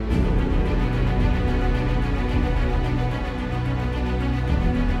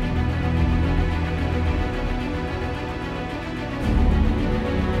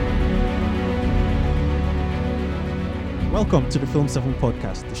Welcome to the Film 7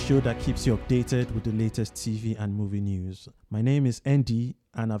 podcast, the show that keeps you updated with the latest TV and movie news. My name is Andy,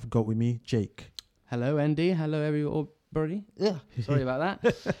 and I've got with me Jake. Hello, Andy. Hello, everybody. Sorry about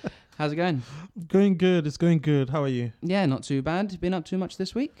that. How's it going? Going good. It's going good. How are you? Yeah, not too bad. Been up too much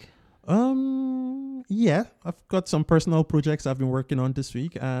this week? Yeah. I've got some personal projects I've been working on this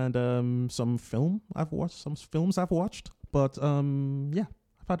week, and some films I've watched. But yeah,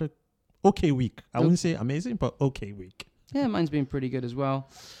 I've had a okay week. I wouldn't say amazing, but okay week. Yeah, mine's been pretty good as well.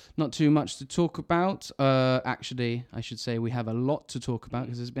 Not too much to talk about. Actually, I should say we have a lot to talk about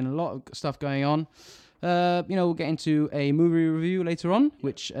because there's been a lot of stuff going on. We'll get into a movie review later on,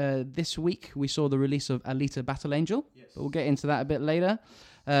 which this week we saw the release of Alita Battle Angel. Yes. But we'll get into that a bit later,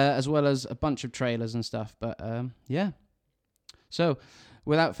 as well as a bunch of trailers and stuff. But yeah. So,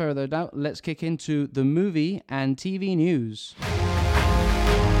 without further doubt, let's kick into the movie and TV news.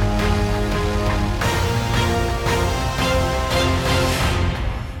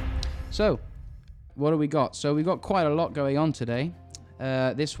 So, what do we got? So, we got quite a lot going on today.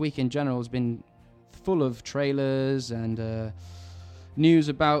 This week in general has been full of trailers and news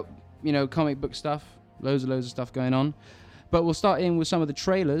about, comic book stuff. Loads of stuff going on. But we'll start in with some of the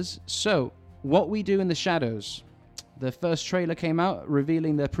trailers. So, What We Do in the Shadows. The first trailer came out,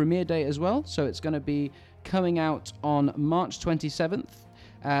 revealing the premiere date as well. So, it's going to be coming out on March 27th.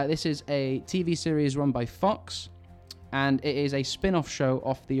 This is a TV series run by Fox. And it is a spin-off show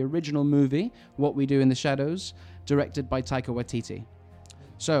of the original movie, What We Do in the Shadows, directed by Taika Waititi.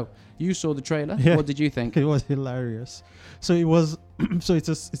 So, you saw the trailer. Yeah. What did you think? It was hilarious. So it was. So it's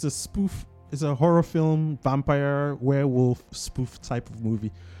a spoof. It's a horror film, vampire, werewolf spoof type of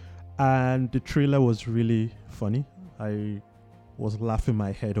movie, and the trailer was really funny. I was laughing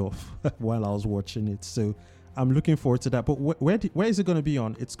my head off while I was watching it. So I'm looking forward to that. But where is it going to be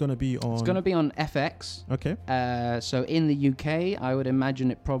on? It's going to be on... It's going to be on FX. Okay. So in the UK, I would imagine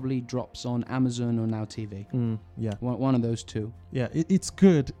it probably drops on Amazon or Now TV. Yeah. One of those two. Yeah, it's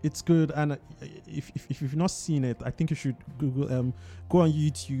good. It's good. And if you've not seen it, I think you should Google, go on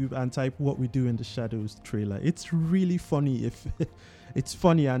YouTube and type What We Do in the Shadows trailer. It's really funny. It's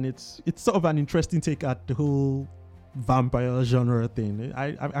funny, and it's sort of an interesting take at the whole vampire genre thing.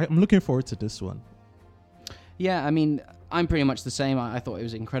 I'm looking forward to this one. Yeah, I mean, I'm pretty much the same. I thought it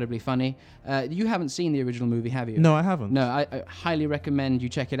was incredibly funny. You haven't seen the original movie, have you? No, I haven't. No, I highly recommend you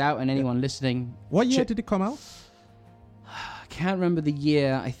check it out, and anyone listening... What year did it come out? I can't remember the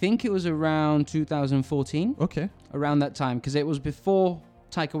year. I think it was around 2014. Okay. Around that time, because it was before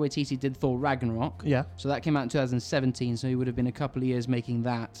Taika Waititi did Thor Ragnarok. Yeah. So that came out in 2017, so he would have been a couple of years making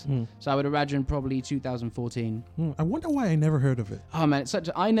that. So I would imagine probably 2014. I wonder why I never heard of it. Oh man,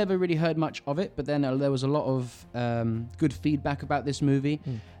 I never really heard much of it, but then there was a lot of good feedback about this movie.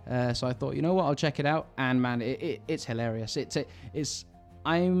 So I thought, you know what, I'll check it out, and man, it's hilarious.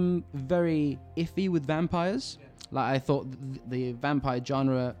 I'm very iffy with vampires. Yeah. Like I thought the vampire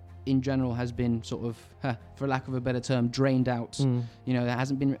genre in general has been sort of, for lack of a better term, drained out. There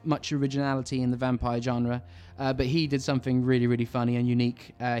hasn't been much originality in the vampire genre, but he did something really, really funny and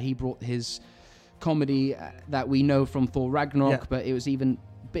unique. He brought his comedy that we know from Thor Ragnarok, but it was even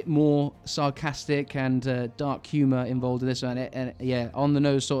a bit more sarcastic and dark humor involved in this one. And on the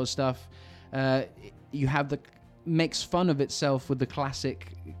nose sort of stuff. You have makes fun of itself with the classic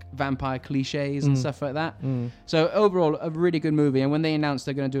vampire cliches and stuff like that. So overall, a really good movie. And when they announced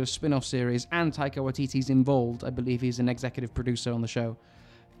they're going to do a spin-off series and Taika Waititi's involved, I believe he's an executive producer on the show,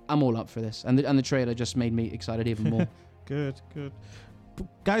 I'm all up for this. And the trailer just made me excited even more. Good.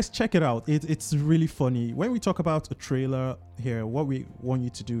 Guys, check it out. It's really funny. When we talk about a trailer here, what we want you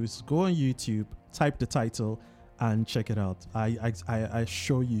to do is go on YouTube, type the title, and check it out. I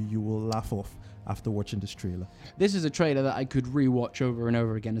assure you will laugh off after watching this trailer. This is a trailer that I could rewatch over and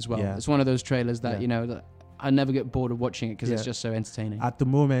over again as well. Yeah. It's one of those trailers that, that I never get bored of watching it because it's just so entertaining. At the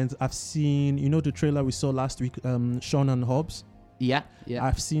moment, I've seen, the trailer we saw last week, Shaun and Hobbs. Yeah.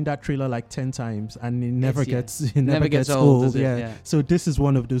 I've seen that trailer like 10 times and it never gets old. Does it? Yeah. So this is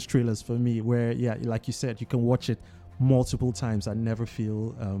one of those trailers for me where, like you said, you can watch it multiple times and never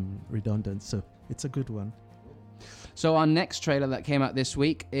feel redundant. So it's a good one. So our next trailer that came out this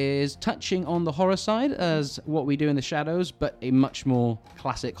week is touching on the horror side as What We Do in the Shadows, but a much more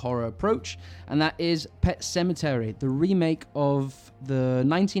classic horror approach. And that is Pet Sematary, the remake of the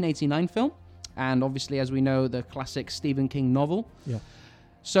 1989 film. And obviously, as we know, the classic Stephen King novel. Yeah.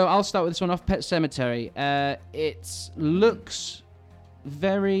 So I'll start with this one off, Pet Sematary. It looks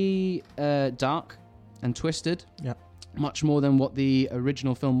very dark and twisted. Yeah. Much more than what the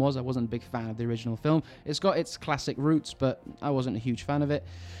original film was. I wasn't a big fan of the original film. It's got its classic roots, but I wasn't a huge fan of it.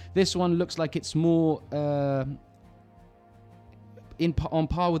 This one looks like it's more on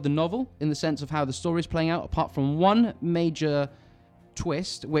par with the novel in the sense of how the story's playing out, apart from one major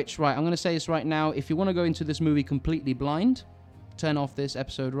twist, which, right, I'm going to say this right now. If you want to go into this movie completely blind, turn off this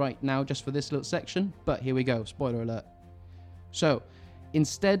episode right now just for this little section. But here we go. Spoiler alert. So,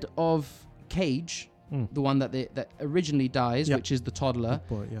 instead of Cage, the one that originally dies, which is the toddler,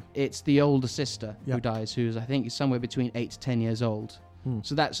 it's the older sister who dies, who's, I think, is somewhere between 8 to 10 years old.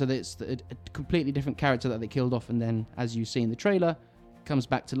 So it's a completely different character that they killed off, and then, as you see in the trailer, comes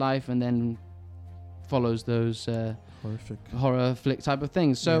back to life and then follows those horrific horror flick type of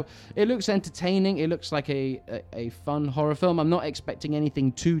things. So it looks entertaining. It looks like a fun horror film. I'm not expecting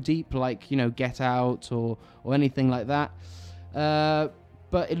anything too deep, like Get Out or anything like that.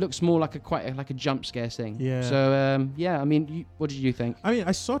 But it looks more like a jump scare thing. Yeah. So I mean, what did you think? I mean,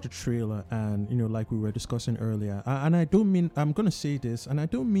 I saw the trailer, and like we were discussing earlier, and I don't mean, I'm gonna say this, and I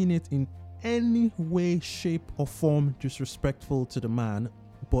don't mean it in any way, shape, or form disrespectful to the man,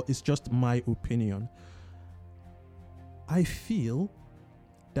 but it's just my opinion. I feel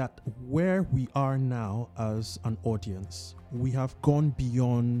that where we are now as an audience, we have gone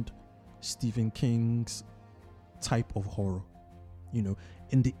beyond Stephen King's type of horror.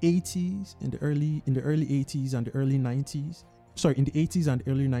 In the 80s, in the early 80s and the early 90s, in the 80s and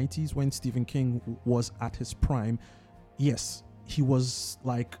early 90s, when Stephen King was at his prime, yes, he was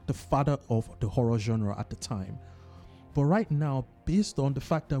like the father of the horror genre at the time. But right now, based on the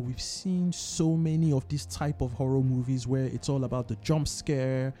fact that we've seen so many of these type of horror movies where it's all about the jump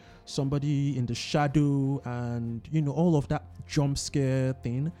scare, somebody in the shadow, and all of that jump scare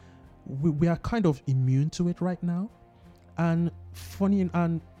thing, we are kind of immune to it right now. And funny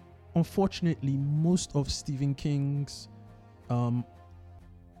and unfortunately, most of Stephen King's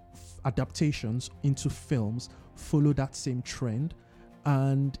adaptations into films follow that same trend,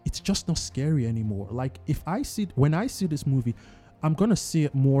 and it's just not scary anymore. Like, when I see this movie, I'm gonna see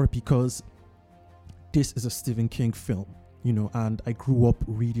it more because this is a Stephen King film, and I grew up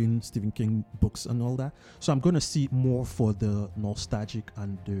reading Stephen King books and all that, so I'm gonna see it more for the nostalgic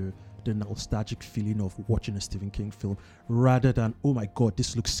and the nostalgic feeling of watching a Stephen King film, rather than, oh my god,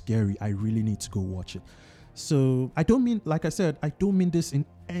 this looks scary, I really need to go watch it. So I don't mean, like I said, I don't mean this in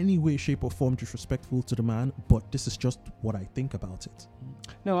any way, shape, or form disrespectful to the man, but this is just what I think about it.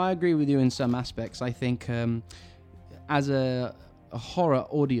 No, I agree with you in some aspects. I think as a horror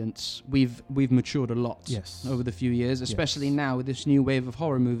audience, we've matured a lot over the few years, especially now with this new wave of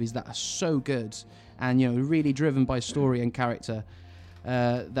horror movies that are so good and really driven by story and character.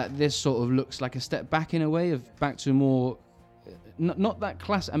 That this sort of looks like a step back in a way, of back to more not that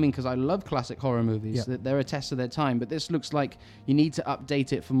classic. I mean, because I love classic horror movies, they're a test of their time, but this looks like you need to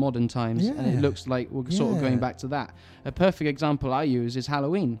update it for modern times, and it looks like we're sort of going back to that. A perfect example I use is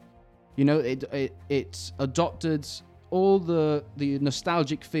Halloween. It's adopted all the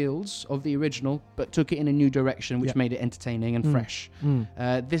nostalgic feels of the original, but took it in a new direction, which made it entertaining and fresh.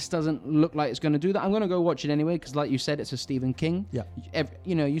 This doesn't look like it's going to do that. I'm going to go watch it anyway, because like you said, it's a Stephen King.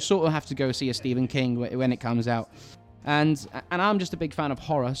 You sort of have to go see a Stephen King when it comes out. And I'm just a big fan of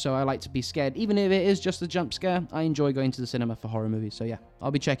horror, so I like to be scared. Even if it is just a jump scare, I enjoy going to the cinema for horror movies. So yeah,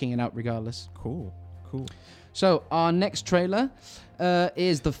 I'll be checking it out regardless. Cool. So our next trailer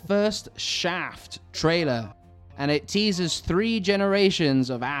is the first Shaft trailer. And it teases 3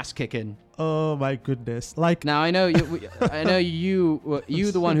 generations of ass kicking. Oh my goodness! Like, now I know you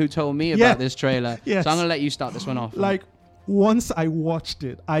the one who told me about this trailer. Yes. So I'm gonna let you start this one off. Like, once I watched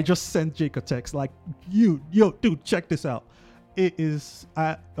it, I just sent Jake a text like, yo, dude, check this out. It is,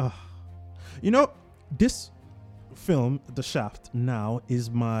 this film, The Shaft, now is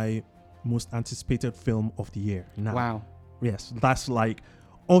my most anticipated film of the year. Now. Wow. Yes, that's like,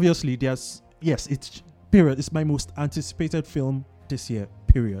 obviously it's. Period. It's my most anticipated film this year.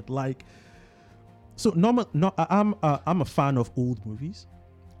 Period. Like, so I'm a fan of old movies,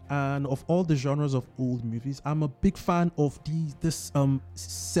 and of all the genres of old movies, I'm a big fan of this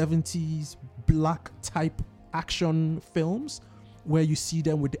 70s black type action films where you see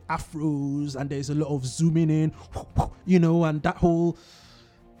them with the afros and there's a lot of zooming in, and that whole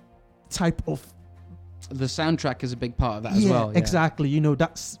type of. The soundtrack is a big part of that as well. Yeah, exactly.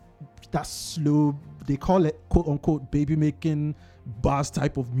 That's slow. They call it quote unquote baby making bars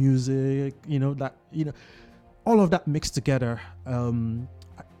type of music, all of that mixed together.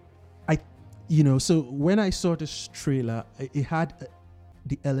 So when I saw this trailer, it had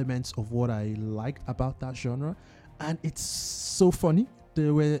the elements of what I liked about that genre, and it's so funny.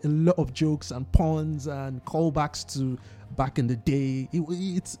 There were a lot of jokes and puns and callbacks to back in the day.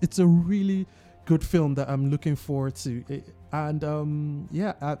 It's a really good film that I'm looking forward to, and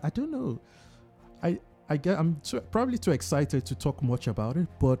I don't know. probably too excited to talk much about it,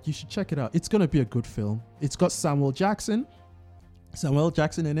 but you should check it out. It's gonna be a good film. It's got Samuel Jackson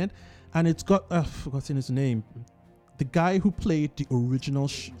in it, and it's got I've forgotten his name, the guy who played the original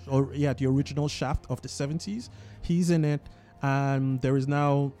the original Shaft of the 70s. He's in it, and there is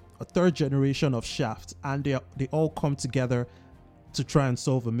now a third generation of Shaft, and they all come together to try and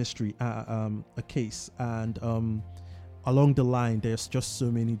solve a mystery, a case, and along the line there's just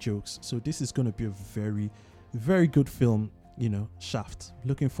so many jokes. So this is going to be a very, very good film, Shaft.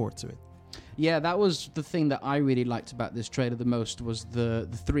 Looking forward to it. Yeah, that was the thing that I really liked about this trailer the most, was the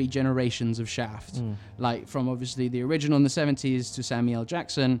three generations of Shaft. Like from obviously the original in the 70s to Samuel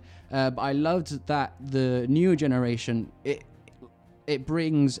Jackson, but I loved that the new generation, it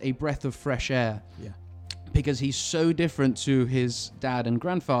brings a breath of fresh air. Yeah. Because he's so different to his dad and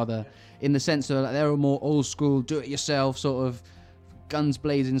grandfather, in the sense that they're more old school, do-it-yourself sort of guns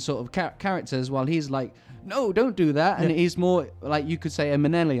blazing sort of characters, while he's like, no, don't do that. And he's more like, you could say, a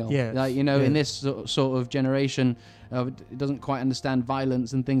millennial. Yeah. Like, in this sort of generation, it doesn't quite understand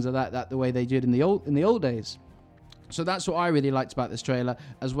violence and things like that the way they did in the old days. So that's what I really liked about this trailer,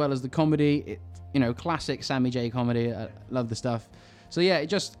 as well as the comedy. Classic Sammy J comedy. I love the stuff. So yeah,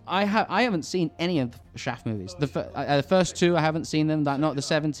 I haven't seen any of the Shaft movies. The first two, I haven't seen them. Not the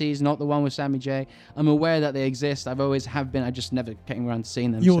 70s, not the one with Sammy J. I'm aware that they exist. I've always have been. I just never came around to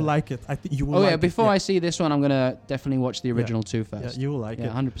seeing them. You'll like it. I think you will. Oh yeah, before I see this one, I'm gonna definitely watch the original two first. Yeah, you will like it.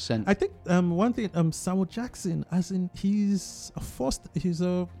 100%. I think one thing, Samuel Jackson, as in he's a force. He's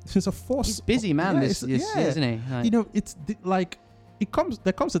a force. He's busy man. This isn't he? Like,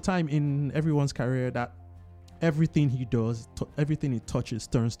 there comes a time in everyone's career that everything he does, everything he touches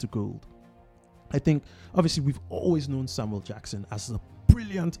turns to gold. I think, obviously, we've always known Samuel Jackson as a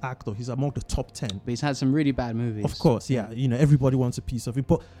brilliant actor. He's among the top 10. But he's had some really bad movies. Of course, yeah. Everybody wants a piece of it.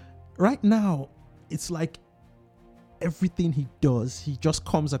 But right now, it's like everything he does, he just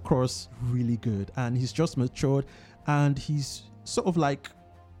comes across really good. And he's just matured. And he's sort of like,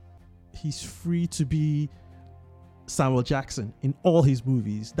 he's free to be Samuel Jackson in all his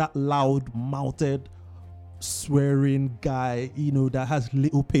movies. That loud-mouthed, swearing guy, that has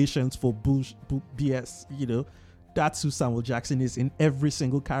little patience for BS, that's who Samuel Jackson is in every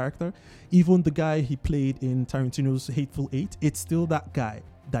single character. Even the guy he played in Tarantino's Hateful Eight, it's still that guy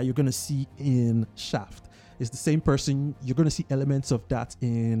that you're going to see in Shaft. It's the same person. You're going to see elements of that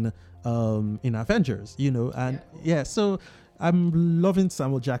in Avengers, so I'm loving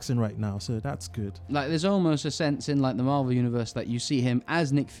Samuel Jackson right now, so that's good. Like, there's almost a sense in like the Marvel universe that you see him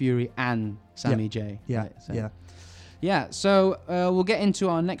as Nick Fury and Sammy J. Yeah, right? So we'll get into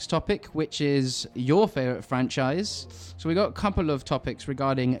our next topic, which is your favorite franchise. So we got a couple of topics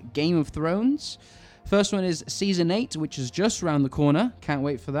regarding Game of Thrones. First one is season 8, which is just around the corner. Can't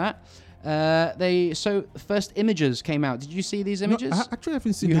wait for that. First images came out. Did you see these images? No, I actually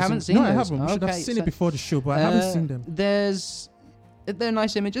haven't seen. You haven't seen those? No, I haven't. We should have seen it before the show, but I haven't seen them. They're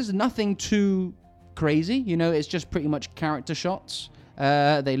nice images. Nothing too crazy. It's just pretty much character shots.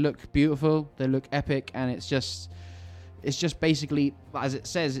 They look beautiful. They look epic, and it's just basically, as it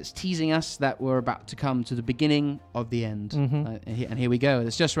says, it's teasing us that we're about to come to the beginning of the end. And here we go.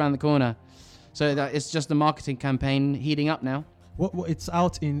 It's just around the corner. So it's just the marketing campaign heating up now. What it's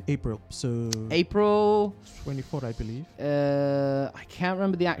out in April, so April 24th, I believe. I can't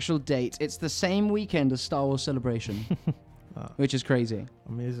remember the actual date. It's the same weekend as Star Wars Celebration, which is crazy.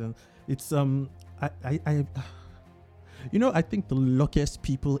 Amazing. It's I think the luckiest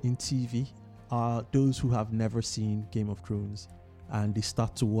people in TV are those who have never seen Game of Thrones, and they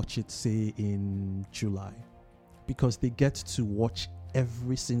start to watch it, say, in July, because they get to watch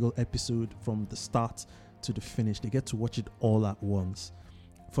every single episode from the start to the finish. They get to watch it all at once.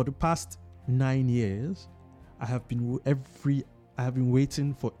 For the past 9 years, I have been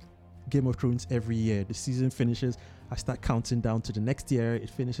waiting for Game of Thrones every year. The season finishes, I start counting down to the next year.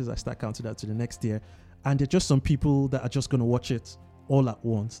 It finishes, I start counting down to the next year. And there are just some people that are just going to watch it all at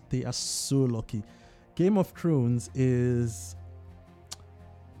once. They are so lucky. Game of Thrones it's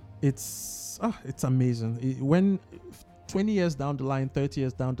amazing. When 20 years down the line, 30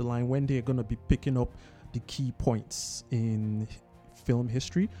 years down the line, when they're going to be picking up the key points in film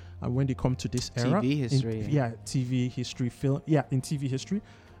history, and when they come to this era, TV history,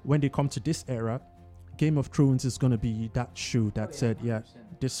 when they come to this era, Game of Thrones is going to be that show that said, 100%.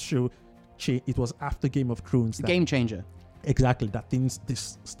 This show, it was after Game of Thrones. Game changer. Exactly, that things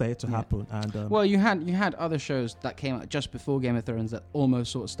this started to happen. And well, you had other shows that came out just before Game of Thrones that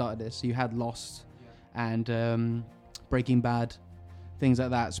almost sort of started this. You had Lost and Breaking Bad. things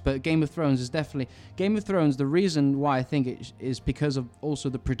like that. But Game of Thrones is definitely Game of Thrones. The reason why I think it is because of also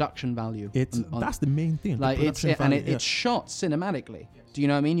the production value. That's the main thing. Like it's shot cinematically. Do you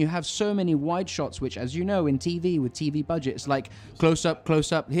know what I mean? You have so many wide shots, which, as you know, in TV with TV budgets, like close up.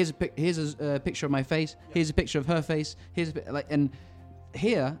 Here's a picture of my face. Here's a picture of her face. And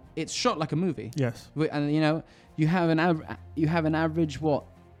here it's shot like a movie. Yes. And you have an average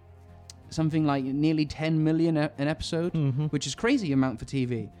something like nearly 10 million an episode, which is crazy amount for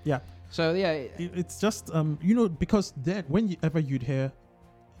TV. Yeah. So yeah, it's just because then whenever you'd hear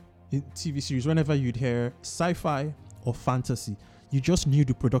in TV series, whenever you'd hear sci-fi or fantasy, you just knew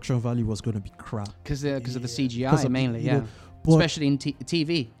the production value was going to be crap because of the CGI mainly, especially in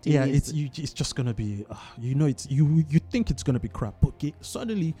TV. Yeah, it's just going to be, you think it's going to be crap, but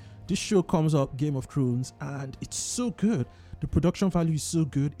suddenly this show comes up, Game of Thrones, and it's so good. The production value is so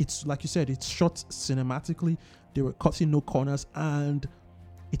good. It's like you said, it's shot cinematically. They were cutting no corners, and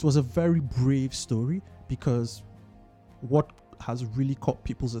it was a very brave story because what has really caught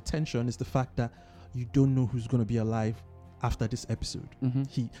people's attention is the fact that you don't know who's going to be alive after this episode.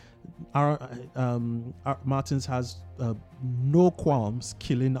 Martins has no qualms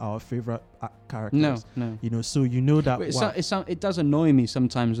killing our favorite characters. No. So that it does annoy me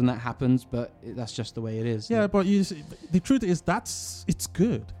sometimes when that happens, but that's just the way it is. Yeah, but the truth is it's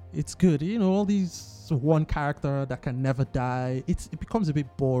good. It's good. All these one character that can never die. It becomes a bit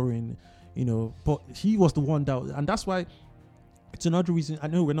boring. But he was the one and that's why it's another reason. I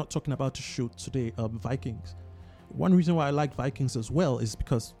know we're not talking about the show today, Vikings. One reason why I like Vikings as well is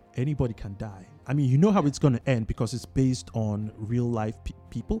because anybody can die. I mean, you know how it's going to end because it's based on real life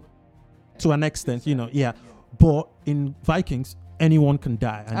people to an extent, But in Vikings, anyone can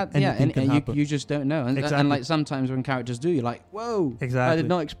die. And anything can happen. You just don't know. And like sometimes when characters do, you're like, whoa, exactly. I did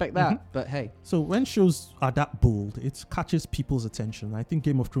not expect that. But hey. So when shows are that bold, it catches people's attention. I think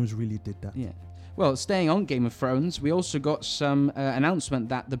Game of Thrones really did that. Yeah. Well, staying on Game of Thrones, we also got some announcement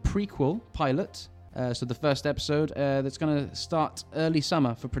that the prequel pilot, so the first episode, that's going to start early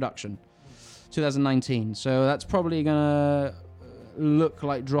summer for production, 2019. So that's probably going to look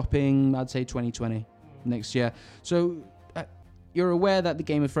like dropping, I'd say 2020 next year. So you're aware that the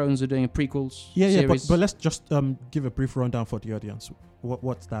Game of Thrones are doing a prequels series? Yeah, but let's just give a brief rundown for the audience.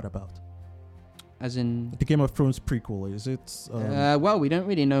 What's that about? As in the Game of Thrones prequel, is it? Well, we don't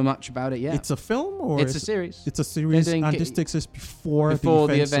really know much about it yet. It's a film, or it's a series. It's a series, and this takes us before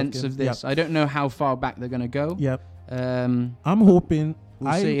the events of this. Yep. I don't know how far back they're going to go. Yep. I'm hoping.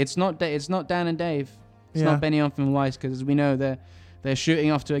 We'll see. It's not Dan and Dave. It's not Benioff and Weiss, because we know they're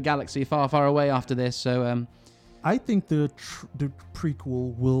shooting off to a galaxy far, far away after this. So I think the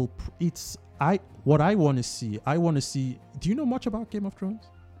prequel will. What I want to see. Do you know much about Game of Thrones?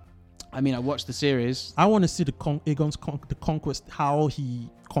 I mean, I watched the series. I want to see the conquest, how he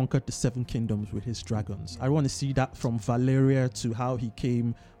conquered the 7 kingdoms with his dragons. I want to see that from Valyria to how he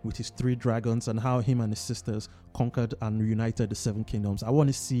came with his 3 dragons and how him and his sisters conquered and reunited the 7 kingdoms. I want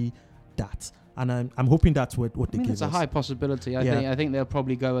to see that. And I'm hoping that's what they give us. It's a high possibility. I think they'll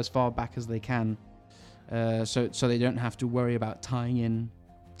probably go as far back as they can, so they don't have to worry about tying in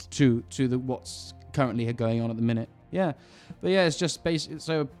to what's currently going on at the minute. Yeah, but yeah, it's just basic.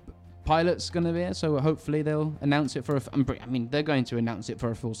 So pilot's going to be it, so hopefully they'll announce it they're going to announce it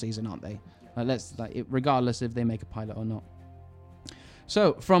for a full season, aren't they? Regardless if they make a pilot or not.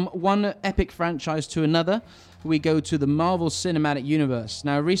 So from one epic franchise to another, we go to the Marvel Cinematic Universe.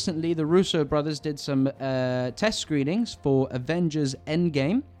 Now, recently the Russo brothers did some test screenings for Avengers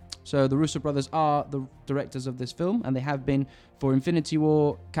Endgame. So the Russo brothers are the directors of this film, and they have been for Infinity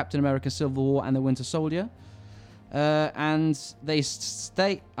War, Captain America Civil War, and The Winter Soldier. And they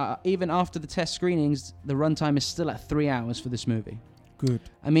state, even after the test screenings, the runtime is still at 3 hours for this movie. Good.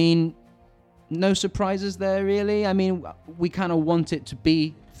 I mean, no surprises there, really. I mean, we kind of want it to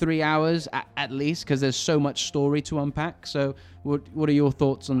be 3 hours at least, because there's so much story to unpack. So what are your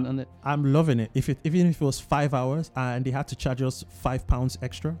thoughts on it? I'm loving it. Even if it was 5 hours and they had to charge us £5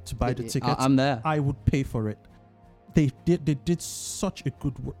 extra to buy the tickets, I'm there. I would pay for it. They did such a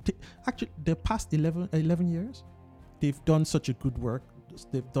good work. Actually, the past 11 years, they've done such a good work.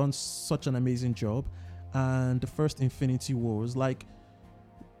 They've done such an amazing job. And the first Infinity War was like,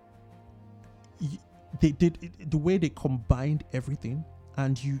 they did the way they combined everything,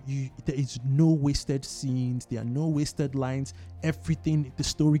 and there is no wasted scenes, there are no wasted lines. Everything, the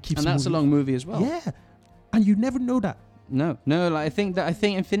story keeps moving. And that's a long movie as well. Yeah, and you never know that. No. Like I think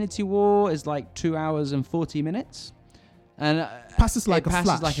Infinity War is like 2 hours and 40 minutes, And passes like it a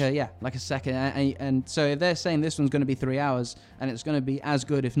passes flash. like a second. And so if they're saying this one's going to be 3 hours and it's going to be as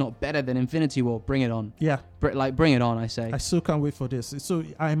good, if not better, than Infinity War, bring it on. Yeah. Bring it on, I say. I still can't wait for this. So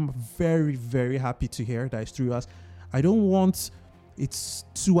I'm very, very happy to hear that it's 3 hours. I don't want it's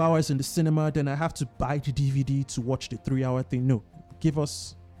 2 hours in the cinema, then I have to buy the DVD to watch the 3 hour thing. No, give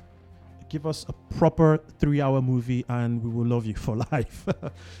us a proper 3 hour movie and we will love you for life.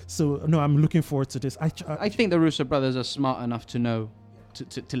 So no, I'm looking forward to this. I think the Russo brothers are smart enough to know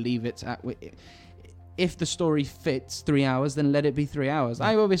to leave it at. If the story fits 3 hours, then let it be 3 hours.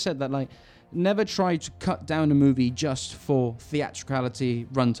 I always said that, like, never try to cut down a movie just for theatricality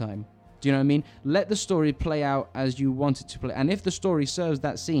runtime. Do you know what I mean? Let the story play out as you want it to play. And if the story serves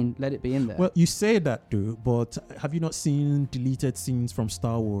that scene, let it be in there. Well, you say that, dude, but have you not seen deleted scenes from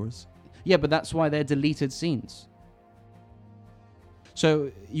Star Wars? Yeah, but that's why they're deleted scenes.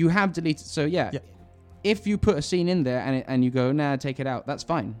 So you have deleted. So yeah. If you put a scene in there and you go, nah, take it out, that's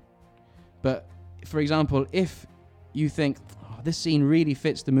fine. But for example, if you think this scene really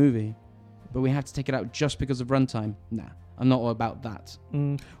fits the movie, but we have to take it out just because of runtime, nah, I'm not all about that.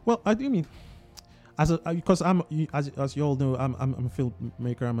 Well, I mean, because I'm as you all know, I'm a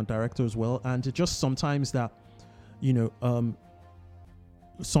filmmaker, I'm a director as well, and it's just sometimes that,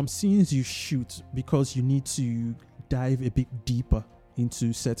 some scenes you shoot because you need to dive a bit deeper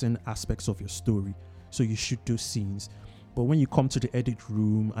into certain aspects of your story, so you shoot those scenes. But when you come to the edit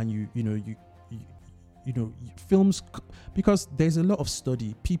room and you films, because there's a lot of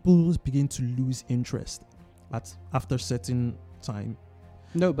study, people begin to lose interest after certain time.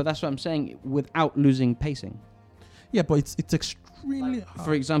 No, but that's what I'm saying, without losing pacing. Yeah, but it's extremely hard.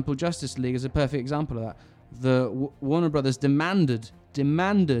 For example, Justice League is a perfect example of that. The Warner Brothers demanded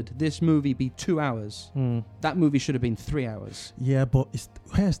this movie be 2 hours. That movie should have been 3 hours. Yeah, but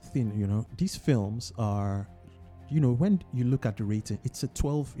here's the thing, these films are, when you look at the rating, it's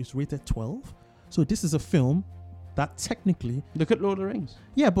rated 12. So this is a film that technically, look at Lord of the Rings.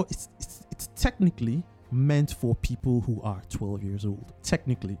 Yeah, but it's technically meant for people who are 12 years old.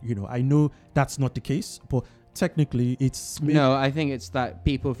 Technically, I know that's not the case, but technically it's no, I think it's that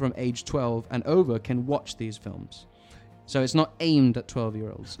people from age 12 and over can watch these films. So it's not aimed at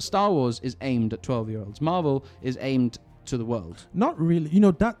 12-year-olds. Star Wars is aimed at 12-year-olds. Marvel is aimed to the world. Not really.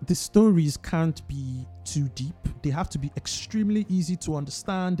 That the stories can't be too deep. They have to be extremely easy to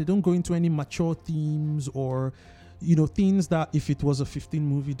understand. They don't go into any mature themes or things that if it was a 15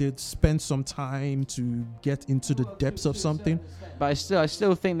 movie, they'd spend some time to get into the depths of something. But I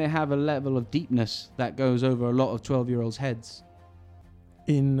still think they have a level of deepness that goes over a lot of 12-year-olds' heads.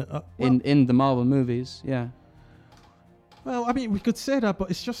 In the Marvel movies, yeah. Well, I mean, we could say that, but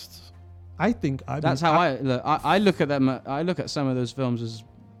it's just, I think that's how I look at them. I look at some of those films as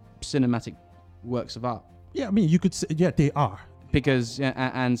cinematic works of art. Yeah, I mean, you could say, yeah, they are. Because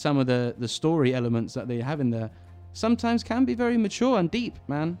and some of the story elements that they have in there sometimes can be very mature and deep,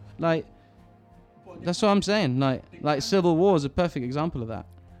 man. Like, that's what I'm saying. Like Civil War is a perfect example of that.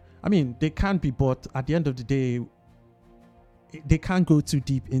 I mean, they can be, but at the end of the day, they can't go too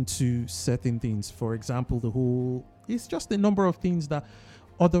deep into certain things. For example, it's just a number of things that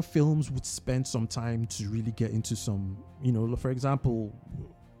other films would spend some time to really get into some, for example,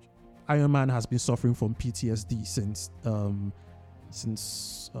 Iron Man has been suffering from PTSD since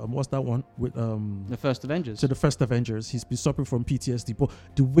what's that one with the first Avengers. So the first Avengers, he's been suffering from PTSD, but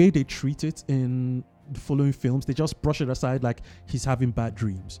the way they treat it in the following films, they just brush it aside like he's having bad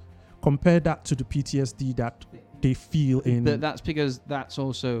dreams. Compare that to the PTSD that they feel in. But that's because that's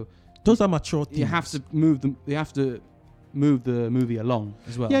also, those are mature themes. You have to move them. You have to move the movie along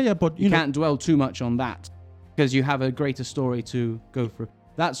as well. Yeah, but you can't dwell too much on that because you have a greater story to go through.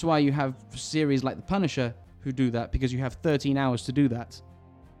 That's why you have series like The Punisher who do that, because you have 13 hours to do that,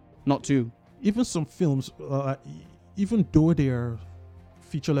 not 2. Even some films, even though they are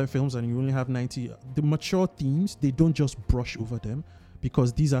feature-length films and you only have 90, the mature themes, they don't just brush over them,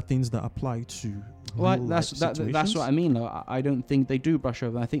 because these are things that apply to that's what I mean, though. I don't think they do brush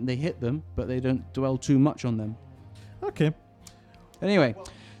over them. I think they hit them, but they don't dwell too much on them. Okay. Anyway,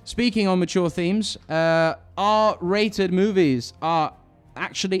 speaking on mature themes, R-rated movies are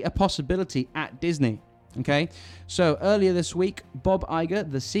actually a possibility at Disney. Okay, so earlier this week, Bob Iger,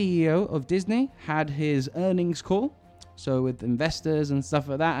 the CEO of Disney, had his earnings call. So with investors and stuff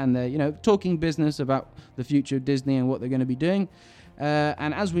like that, and they're talking business about the future of Disney and what they're going to be doing.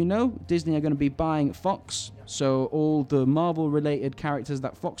 And as we know, Disney are going to be buying Fox. So all the Marvel-related characters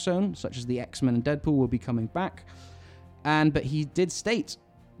that Fox own, such as the X-Men and Deadpool, will be coming back. But he did state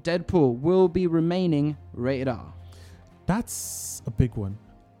Deadpool will be remaining rated R. That's a big one.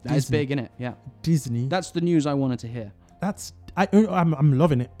 That is big, innit? Yeah. Disney. That's the news I wanted to hear. I'm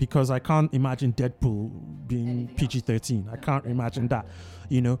loving it because I can't imagine Deadpool being PG-13. I can't imagine that,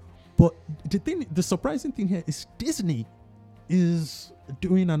 But the surprising thing here is Disney is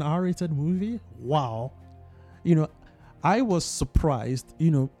doing an R-rated movie. Wow. I was surprised,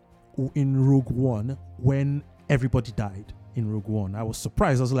 in Rogue One when everybody died in Rogue One. I was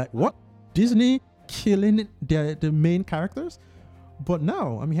surprised. I was like, what? Disney killing the main characters? But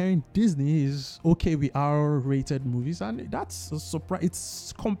now I'm hearing Disney is okay with R-rated movies, and that's a surprise.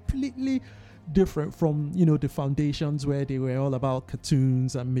 It's completely different from the foundations where they were all about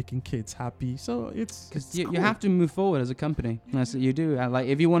cartoons and making kids happy. So it's you cool. have to move forward as a company. That's what you do. Like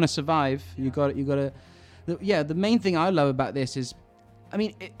if you want to survive, you got to. The main thing I love about this is, I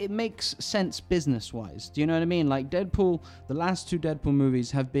mean, it makes sense business-wise. Do you know what I mean? Like Deadpool, the last 2 Deadpool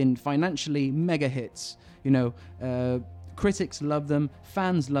movies have been financially mega hits. Critics love them,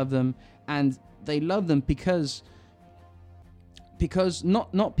 fans love them, and they love them because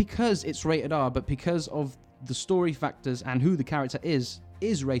not because it's rated R, but because of the story factors and who the character is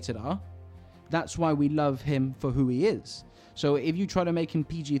rated R. That's why we love him for who he is. So if you try to make him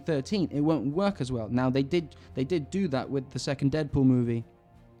PG-13, it won't work as well. Now they did do that with the second Deadpool movie.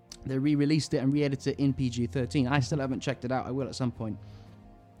 They re-released it and re-edited it in PG-13. I still haven't checked it out. I will at some point.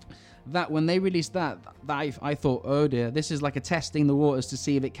 That when they released that I thought, oh dear, this is like a testing the waters to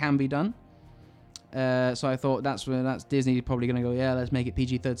see if it can be done. So I thought that's Disney probably going to go, yeah, let's make it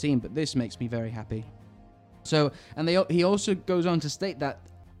PG-13. But this makes me very happy. So, and he also goes on to state that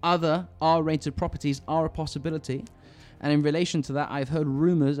other R-rated properties are a possibility. And in relation to that, I've heard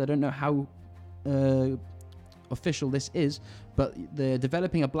rumors, I don't know how official this is, but they're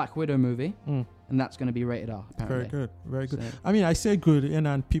developing a Black Widow movie, and that's going to be rated R, apparently. Very good. So, I mean, I say good,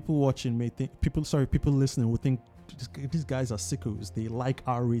 and people watching may think, people listening will think, these guys are sickos. They like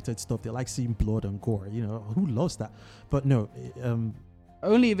R-rated stuff. They like seeing blood and gore. Who loves that? But no.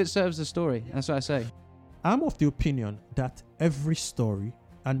 Only if it serves the story. That's what I say. I'm of the opinion that every story,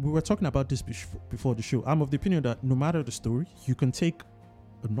 and we were talking about this before the show, I'm of the opinion that no matter the story, you can take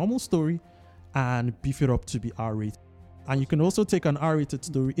a normal story and beef it up to be R-rated. And you can also take an R-rated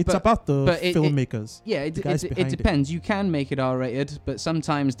story. It's about the filmmakers. It depends. You can make it R-rated, but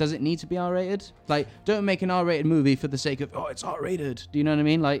sometimes does it need to be R-rated? Like, don't make an R-rated movie for the sake of, it's R-rated. Do you know what I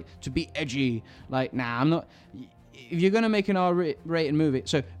mean? Like, to be edgy. Like, nah, I'm not. If you're going to make an R-rated movie,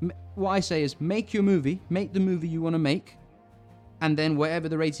 so what I say is make your movie, make the movie you want to make, and then whatever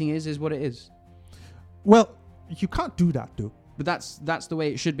the rating is what it is. Well, you can't do that, though. But that's the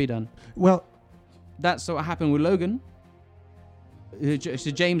way it should be done. Well, that's what happened with Logan.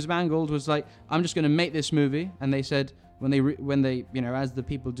 So James Mangold was like, I'm just going to make this movie, and they said when they as the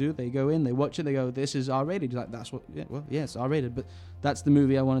people do, they go in, they watch it, they go, this is R-rated. Like, that's what, it's R-rated, but that's the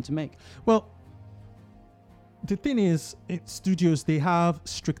movie I wanted to make. Well, the thing is, studios, they have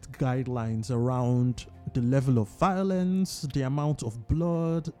strict guidelines around the level of violence, the amount of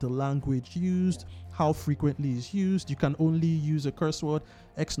blood, the language used, how frequently it's used. You can only use a curse word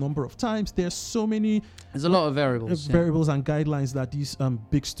X number of times. There's a lot of variables and guidelines that these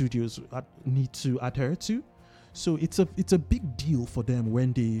big studios need to adhere to. So it's a big deal for them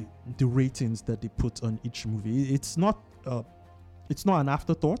when the ratings that they put on each movie. It's not an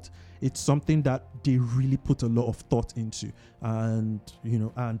afterthought. It's something that they really put a lot of thought into,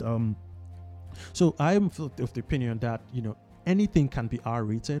 so I'm of the opinion that anything can be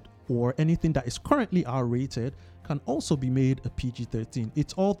R-rated, or anything that is currently R-rated can also be made a PG-13.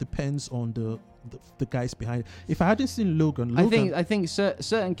 It all depends on the guys behind it. If I hadn't seen Logan, I think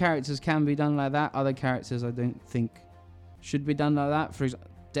certain characters can be done like that. Other characters I don't think should be done like that. For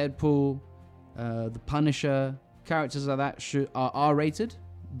example, Deadpool, the Punisher, characters like that are R-rated.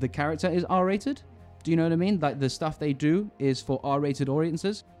 The character is R-rated. Do you know what I mean? Like, the stuff they do is for R-rated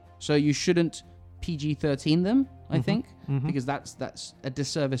audiences. So you shouldn't PG-13 them, I think, because that's a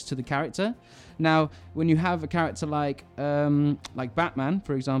disservice to the character. Now, when you have a character like Batman,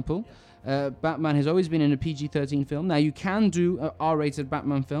 for example, Batman has always been in a PG-13 film. Now, you can do an R-rated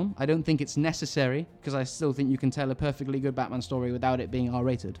Batman film. I don't think it's necessary, because I still think you can tell a perfectly good Batman story without it being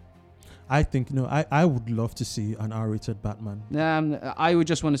R-rated. I think, I would love to see an R-rated Batman. I would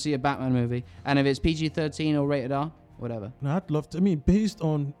just want to see a Batman movie. And if it's PG-13 or rated R, whatever. No, I'd love to. I mean, based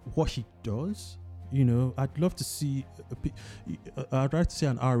on what he does, I'd love to see. I'd like to see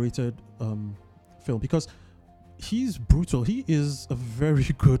an R-rated film, because he's brutal. He is a very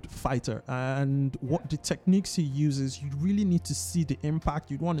good fighter, and what the techniques he uses, you really need to see the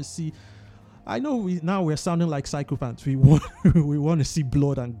impact. You'd want to see. I know we're sounding like psychopaths. We want to see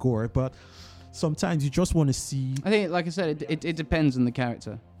blood and gore, but sometimes you just want to see. I think, like I said, it depends on the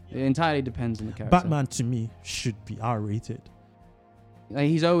character. It entirely depends on the character. Batman to me should be R-rated.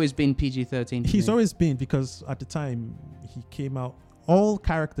 He's always been PG-13. He's always been, because at the time he came out, all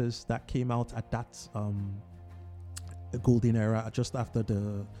characters that came out at that golden era, just after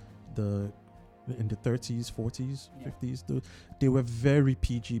the in the 30s, 40s, 50s, they were very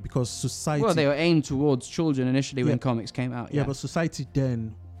PG, because society. Well, they were aimed towards children initially when Yeah. comics came out. Yeah, but society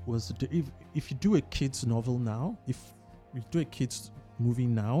then was if you do a kids novel now, if you do a kids movie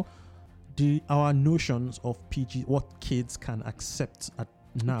now, our notions of PG, what kids can accept at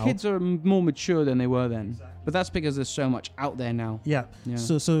now. Kids are more mature than they were then. But that's because there's so much out there now. Yeah. Yeah.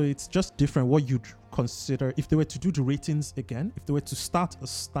 So it's just different what you'd consider if they were to do the ratings again, if they were to start a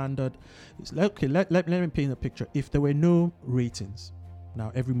standard. It's like, okay, let me paint a picture. If there were no ratings,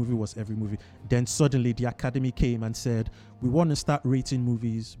 now every movie was every movie, then suddenly the Academy came and said, we want to start rating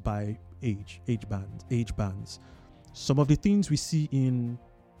movies by age bands. Some of the things we see in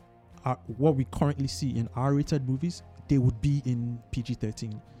what we currently see in R-rated movies, they would be in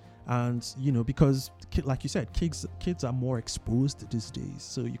PG-13. And because like you said, kids are more exposed these days,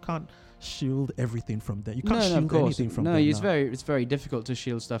 so you can't shield everything from there. You can't shield anything from there. It's very difficult to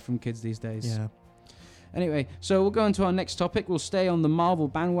shield stuff from kids these days. Yeah. Anyway, so we'll go into our next topic. We'll stay on the Marvel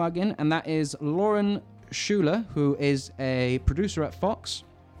bandwagon, and that is Lauren Schuler, who is a producer at Fox,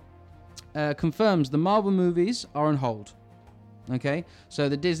 confirms the Marvel movies are on hold. Okay, so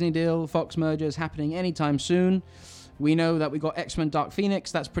the Disney deal, Fox merger is happening anytime soon. We know that we got X-Men Dark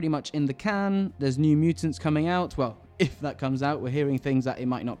Phoenix. That's pretty much in the can. There's New Mutants coming out. Well, if that comes out, we're hearing things that it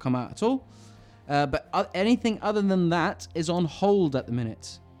might not come out at all. But anything other than that is on hold at the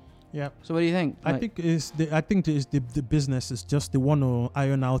minute. Yeah. So what do you think? I think the business is just they want to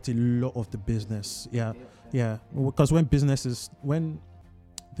iron out a lot of the business. Yeah. Because when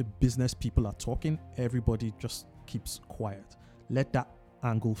the business people are talking, everybody just keeps quiet. Let that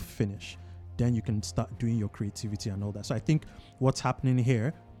angle finish. Then you can start doing your creativity and all that. So I think what's happening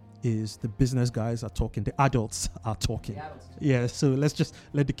here is the business guys are talking, the adults are talking. Yeah, so let's just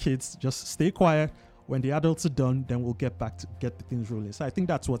let the kids just stay quiet. When the adults are done, then we'll get back to get the things rolling. So I think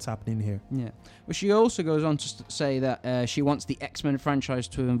that's what's happening here. Yeah. Well, she also goes on to say that she wants the X-Men franchise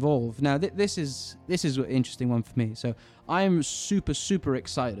to evolve. Now, this is an interesting one for me. So I'm super, super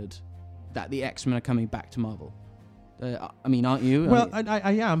excited that the X-Men are coming back to Marvel. I mean, aren't you? Well,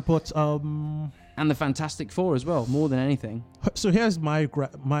 I am, but and the Fantastic Four as well, more than anything. So here's my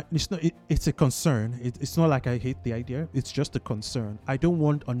it's a concern. It's not like I hate the idea. It's just a concern. I don't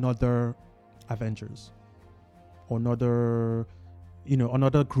want another Avengers, or another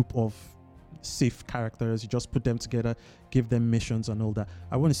group of safe characters. You just put them together, give them missions and all that.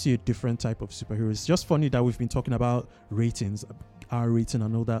 I want to see a different type of superheroes. It's just funny that we've been talking about ratings, R rating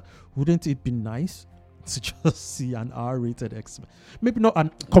and all that. Wouldn't it be nice to just see an R-rated X-Men? Maybe not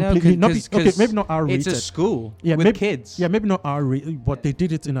completely. Maybe not R-rated. It's a school with maybe, kids. Yeah, maybe not R-rated, but they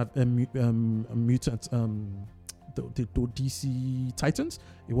did it in a mutant. The DC Titans,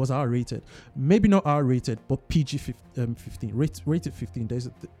 it was R-rated. Maybe not R-rated, but PG-15. Rated 15. There's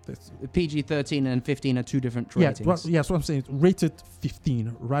PG-13 and 15 are two different ratings. Yeah, that's what I'm saying. Rated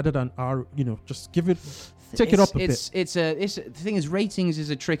 15 rather than R. Just give it, take it up a bit. The thing is, ratings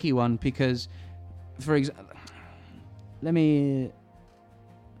is a tricky one because, for example,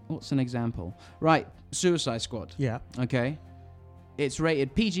 what's an example? Right, Suicide Squad. Yeah. Okay. It's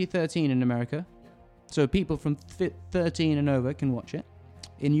rated PG-13 in America. So people from 13 and over can watch it.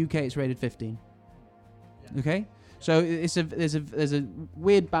 In UK, it's rated 15. Yeah. Okay, so there's a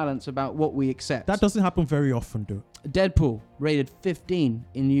weird balance about what we accept. That doesn't happen very often, though. Deadpool rated 15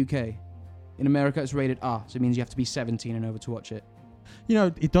 in the UK. In America, it's rated R, so it means you have to be 17 and over to watch it.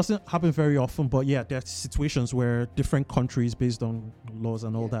 It doesn't happen very often, but yeah, there are situations where different countries, based on laws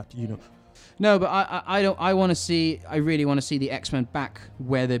and all that, No, but I really want to see the X-Men back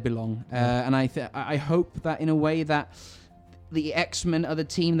where they belong, and I hope that in a way that the X-Men are the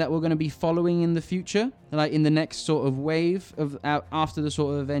team that we're going to be following in the future, like in the next sort of wave of after the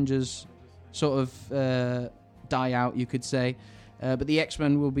sort of Avengers sort of die out, you could say. But the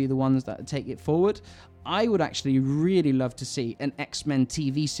X-Men will be the ones that take it forward. I would actually really love to see an X-Men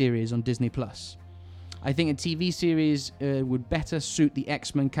TV series on Disney+. I think a TV series would better suit the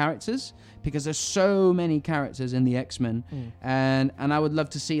X-Men characters because there's so many characters in the X-Men. And I would love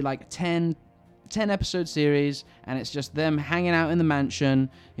to see like 10 episode series, and it's just them hanging out in the mansion,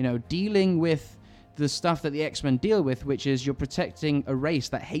 dealing with the stuff that the X-Men deal with, which is you're protecting a race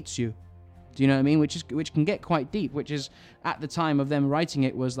that hates you. Do you know what I mean? Which can get quite deep, which is at the time of them writing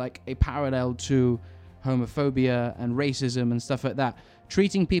it was like a parallel to homophobia and racism and stuff like that.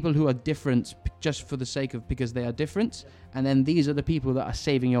 treating people who are different just for the sake of because they are different, and then these are the people that are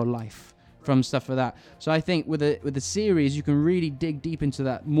saving your life from stuff like that. So I think with a series, you can really dig deep into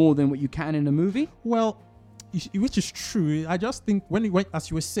that more than what you can in a movie. Well, which is true. I just think as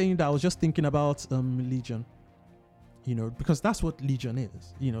you were saying that, I was just thinking about Legion. Because that's what Legion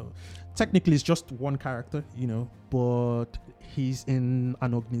is. Technically it's just one character, but he's in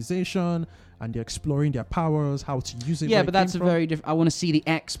an organization and they're exploring their powers, how to use it. Yeah, but that's a very different. I want to see the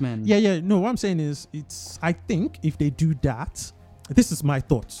X-Men. Yeah. No, what I'm saying is, I think if they do that, this is my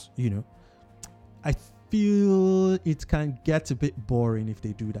thoughts. I feel it can get a bit boring if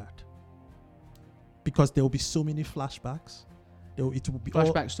they do that, because there will be so many flashbacks. It will be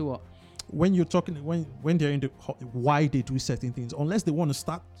Flashbacks to what? When you're talking, when they're in why they do certain things, unless they want to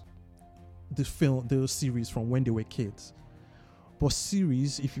start the series from when they were kids. But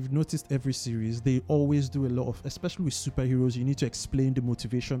series, if you've noticed, every series they always do a lot of, especially with superheroes, you need to explain the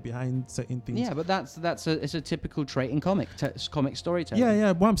motivation behind certain things. Yeah, but it's a typical trait in comic storytelling.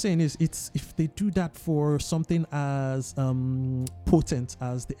 Yeah. What I'm saying is, it's if they do that for something as potent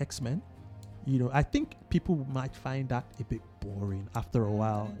as the X-Men, I think people might find that a bit boring after a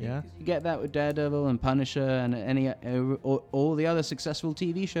while. Yeah, you get that with Daredevil and Punisher and all the other successful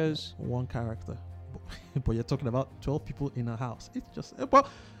TV shows. One character, but you're talking about 12 people in a house. It's just, well,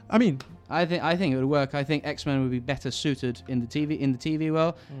 I mean, I think it would work. I think X-Men would be better suited in the TV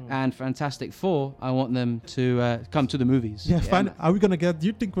world, and Fantastic Four, I want them to come to the movies. Yeah, fine. Are we gonna get? Do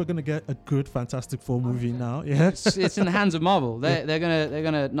you think we're gonna get a good Fantastic Four movie now? Yeah, it's in the hands of Marvel. They're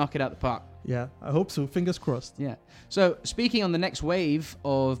gonna knock it out the park. Yeah, I hope so. Fingers crossed. Yeah. So speaking on the next wave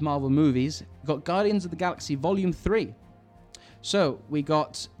of Marvel movies, got Guardians of the Galaxy Volume 3. So we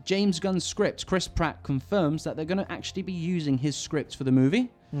got James Gunn's script. Chris Pratt confirms that they're going to actually be using his script for the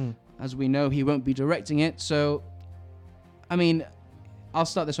movie. As we know, he won't be directing it. So, I mean, I'll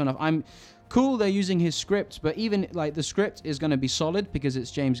start this one off. I'm cool they're using his script, but even like the script is going to be solid because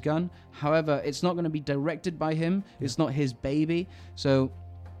it's James Gunn. However, it's not going to be directed by him. It's not his baby. So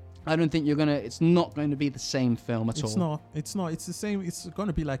I don't think it's not going to be the same film at all. It's not. It's the same. It's going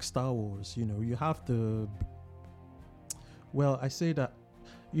to be like Star Wars. You have to. Well, I say that,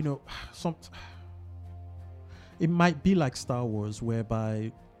 it might be like Star Wars,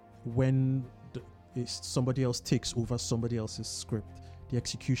 whereby when somebody else takes over somebody else's script, the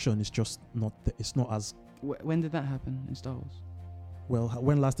execution is just not. It's not as. When did that happen in Star Wars? Well,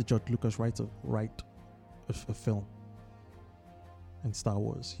 when last did George Lucas write a film? In Star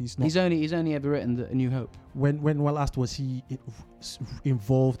Wars, he's only ever written A New Hope. When last was he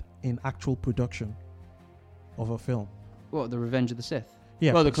involved in actual production of a film? What, the Revenge of the Sith?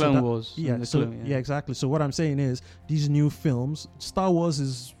 Yeah. Well, the Clone Wars. Yeah. Yeah, exactly. So what I'm saying is, these new films, Star Wars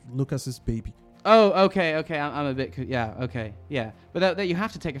is Lucas's baby. Oh, okay. I'm a bit. Yeah. Okay. Yeah. But that you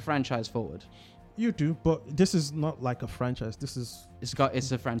have to take a franchise forward. You do, but this is not like a franchise. This is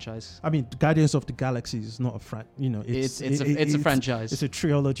it's a franchise. I mean, Guardians of the Galaxy is not a it's a franchise. It's a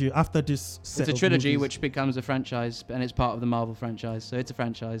trilogy. After this set it's a trilogy movies, which becomes a franchise, and it's part of the Marvel franchise, so it's a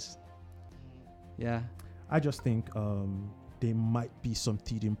franchise. Yeah. I just think there might be some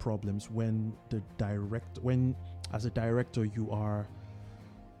teething problems when as a director you are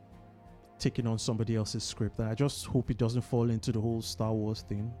taking on somebody else's script, and I just hope it doesn't fall into the whole Star Wars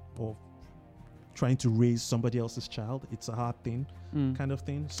thing of trying to raise somebody else's child. It's a hard thing, kind of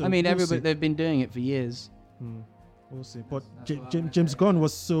thing. So I mean, they've been doing it for years. We'll see. But James Gunn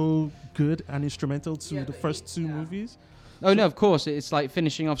was so good and instrumental to the first two movies. Oh, no, of course. It's like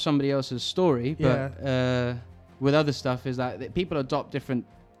finishing off somebody else's story. But with other stuff is that people adopt different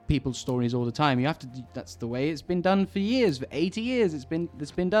people's stories all the time. You have to. That's the way it's been done for years. For 80 years, it's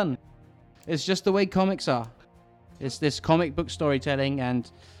been done. It's just the way comics are. It's this comic book storytelling,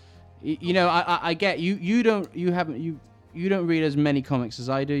 and I get you don't read as many comics as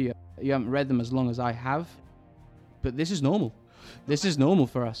I do. You haven't read them as long as I have. But this is normal. This is normal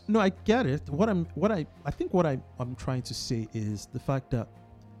for us. No, I get it. I think what I'm trying to say is the fact that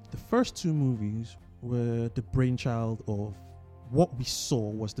the first two movies were the brainchild of what we saw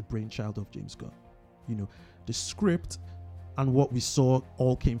was the brainchild of James Gunn. The script and what we saw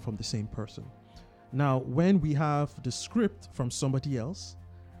all came from the same person. Now, when we have the script from somebody else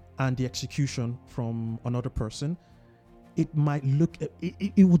and the execution from another person, it might look,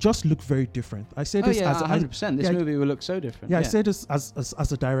 it will just look very different. I say this as 100%. This movie will look so different. Yeah, I say this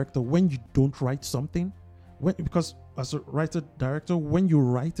as a director. When you don't write something, because as a director, when you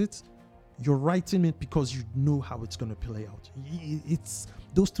write it, you're writing it because you know how it's going to play out. It's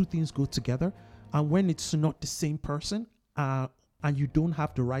those two things go together. And when it's not the same person, and you don't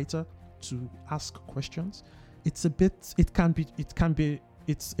have the writer to ask questions, it's a bit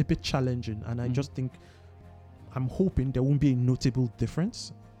challenging, and I just think I'm hoping there won't be a notable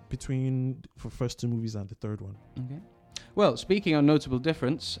difference between the first two movies and the third one. Okay. Well, speaking of notable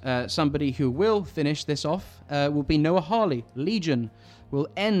difference, somebody who will finish this off will be Noah Hawley. Legion will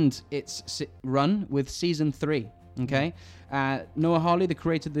end its run with season 3. Okay. Noah Hawley, the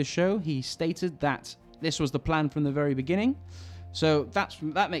creator of this show, he stated that this was the plan from the very beginning. So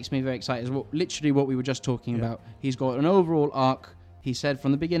that makes me very excited. Literally what we were just talking about. He's got an overall arc. He said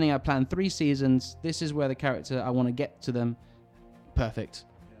from the beginning, I planned 3 seasons. This is where the character, I want to get to them. Perfect.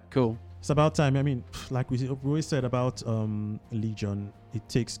 Cool. It's about time. I mean, like we always said about Legion, it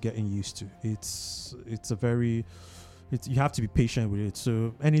takes getting used to. You have to be patient with it.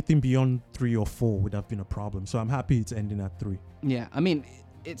 So anything beyond 3 or 4 would have been a problem. So I'm happy it's ending at 3. Yeah, I mean,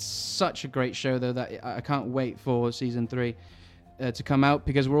 it's such a great show though that I can't wait for season 3 to come out,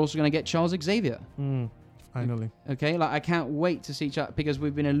 because we're also going to get Charles Xavier. Finally. Okay, like I can't wait to see because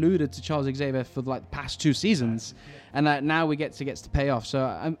we've been alluded to Charles Xavier for like the past 2 seasons, and now we gets to pay off. So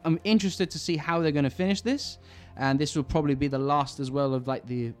I'm interested to see how they're going to finish this, and this will probably be the last as well of like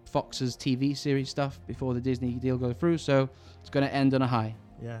the Fox's TV series stuff before the Disney deal goes through. So it's going to end on a high.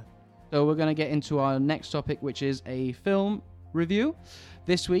 Yeah. So we're going to get into our next topic, which is a film review.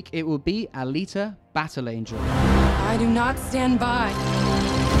 This week it will be Alita: Battle Angel. I do not stand by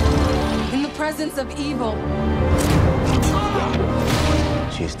in the presence of evil.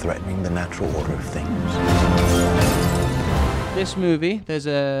 She's threatening the natural order of things. This movie, there's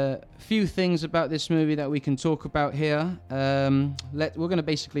a few things about this movie that we can talk about here. We're going to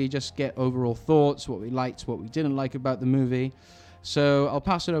basically just get overall thoughts, what we liked, what we didn't like about the movie. So I'll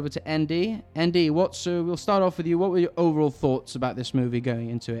pass it over to Andy. Andy, we'll start off with you. What were your overall thoughts about this movie going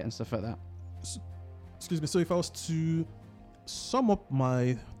into it and stuff like that? Excuse me. So if I was to sum up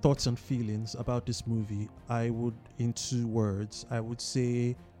my thoughts and feelings about this movie, in 2 words, I would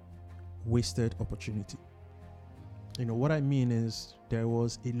say wasted opportunity. You know, what I mean is there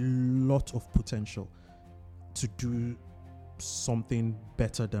was a lot of potential to do something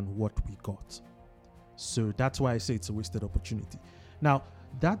better than what we got. So that's why I say it's a wasted opportunity. Now,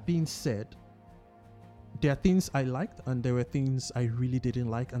 that being said, there are things I liked and there were things I really didn't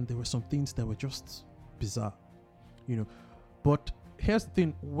like, and there were some things that were just bizarre, you know. But here's the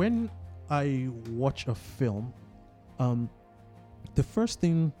thing: when I watch a film, the first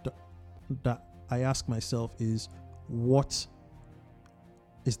thing that I ask myself is, what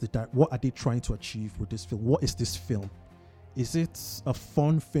are they trying to achieve with this film? What is this film? Is it a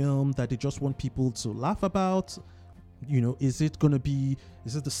fun film that they just want people to laugh about? You know, is it the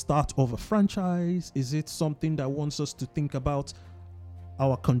start of a franchise? Is it something that wants us to think about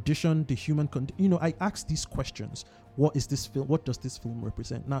our condition, the human condition? You know, I ask these questions. What is this film? What does this film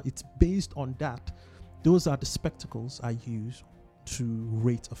represent? Now, it's based on that. Those are the spectacles I use to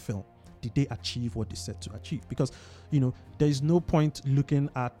rate a film. Did they achieve what they set to achieve? Because, you know, there is no point looking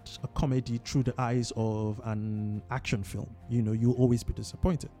at a comedy through the eyes of an action film. You know, you'll always be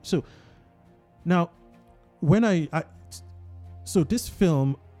disappointed. So now, when so this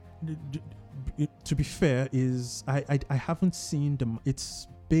film, to be fair, is I haven't seen them. It's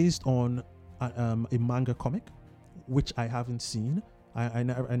based on a manga comic, which I haven't seen. I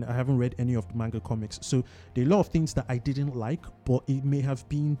haven't read any of the manga comics, so there are a lot of things that I didn't like, but it may have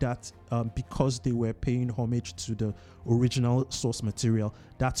been that because they were paying homage to the original source material,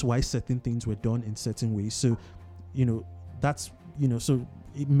 that's why certain things were done in certain ways. So, you know, so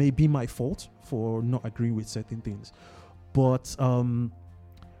it may be my fault for not agreeing with certain things, but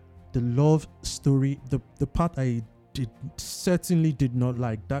the love story, the part I certainly did not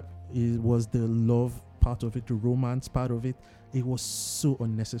like, was the love part of it, the romance part of it. It was so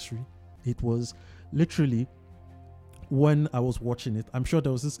unnecessary. It was literally, when I was watching it, I'm sure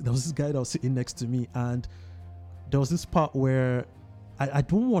there was this guy that was sitting next to me, and there was this part where I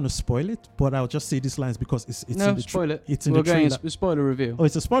don't want to spoil it, but I'll just say these lines because it's no, in the spoil it. It's in We're the going trailer. spoiler review. Oh,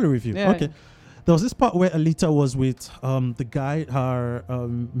 it's a spoiler review. Yeah, Okay. yeah. There was this part where Alita was with the guy, her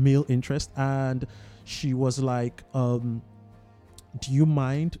male interest, and she was like, do you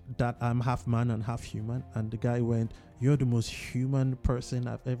mind that I'm half man and half human? And the guy went, you're the most human person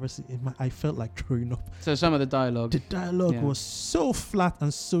I've ever seen. I felt like throwing up. So some of the dialogue. The dialogue Yeah. was so flat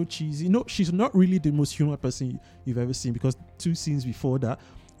and so cheesy. No, she's not really the most human person you've ever seen, because 2 scenes before that,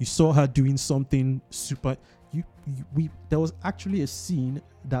 you saw her doing something super. There was actually a scene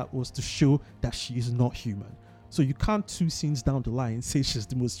that was to show that she is not human. So you can't 2 scenes down the line say she's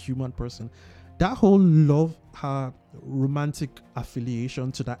the most human person. That whole love, her romantic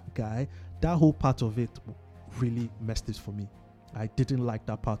affiliation to that guy, that whole part of it really messed it for me. I didn't like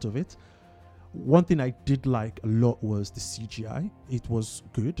that part of it. one thing I did like a lot was the CGI. It was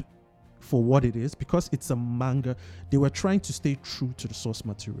good for what it is, because it's a manga. They were trying to stay true to the source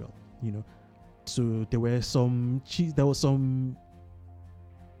material, you know. So there was some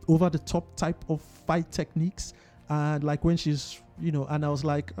over the top type of fight techniques, and like when she's, you know, and I was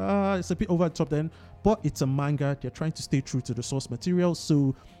like, it's a bit over the top then, but it's a manga. They're trying to stay true to the source material.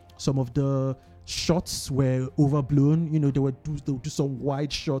 So some of the shots were overblown, you know. They'll do some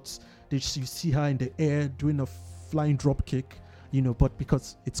wide shots. You see her in the air doing a flying drop kick, you know, but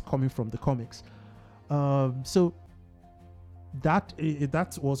because it's coming from the comics. So that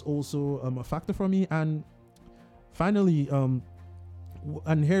was also a factor for me. And finally,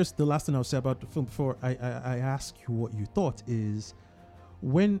 and here's the last thing I'll say about the film before I ask you what you thought is,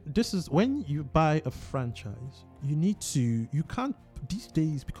 when you buy a franchise, you can't these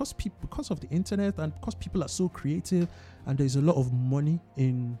days, because of the internet and because people are so creative and there's a lot of money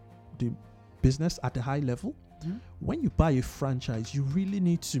in the business at a high level. When you buy a franchise, you really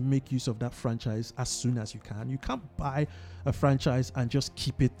need to make use of that franchise as soon as you can. You can't buy a franchise and just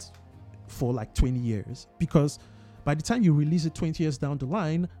keep it for like 20 years, because by the time you release it 20 years down the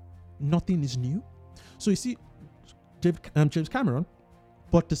line, nothing is new. So you see, James Cameron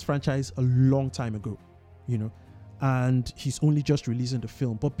bought this franchise a long time ago, you know, and he's only just releasing the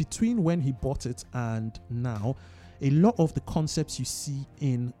film. But between when he bought it and now, a lot of the concepts you see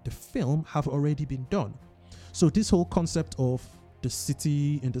in the film have already been done. So this whole concept of the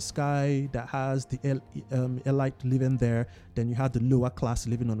city in the sky that has the elite living there, then you have the lower class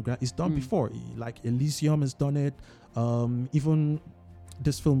living on the ground, is done before. Like Elysium has done it. Even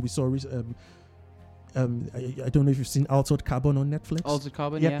this film we saw, I don't know if you've seen Altered Carbon on Netflix. Altered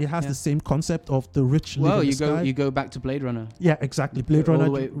Carbon, yeah. It has the same concept of the rich living in the sky. You go back to Blade Runner. Yeah, exactly. Blade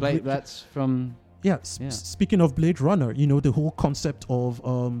Runner. That's from... Speaking of Blade Runner, you know, the whole concept of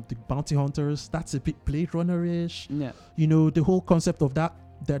the bounty hunters, that's a bit Blade Runner-ish. Yeah. You know, the whole concept of that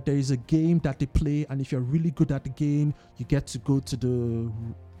there is a game that they play, and if you're really good at the game, you get to go to the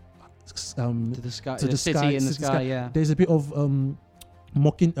to the sky, to the city in the sky. Yeah. There's a bit of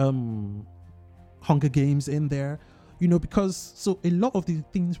mocking Hunger Games in there, you know, because so a lot of the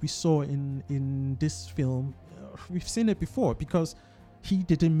things we saw in this film, we've seen it before, because he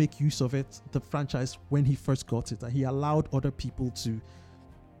didn't make use of it, the franchise, when he first got it, and he allowed other people to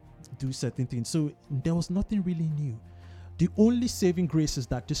do certain things. So there was nothing really new. The only saving grace is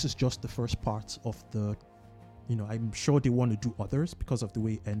that this is just the first part of the, you know, I'm sure they want to do others because of the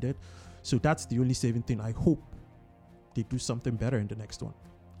way it ended. So that's the only saving thing. I hope they do something better in the next one.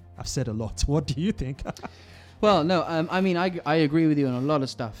 I've said a lot. What do you think? Well, no, I mean, I agree with you on a lot of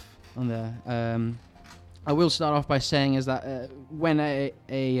stuff on there. I will start off by saying is that when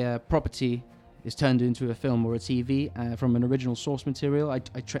a property is turned into a film or a TV from an original source material, I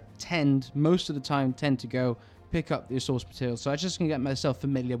tend most of the time to go pick up the source material, so I just can get myself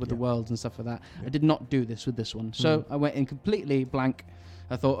familiar with the world and stuff like that. I did not do this with this one, so I went in completely blank.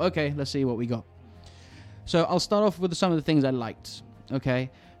 I thought, okay, let's see what we got. So I'll start off with some of the things I liked. Okay.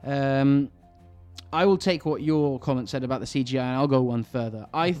 I will take what your comment said about the CGI, and I'll go one further.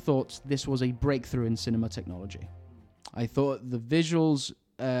 I thought this was a breakthrough in cinema technology. I thought the visuals,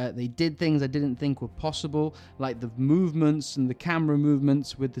 they did things I didn't think were possible, like the movements and the camera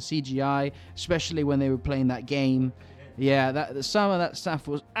movements with the CGI, especially when they were playing that game. Yeah, some of that stuff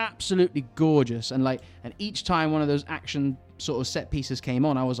was absolutely gorgeous, and each time one of those action sort of set pieces came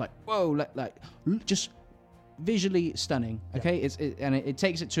on, I was like, whoa, just visually stunning. Okay, it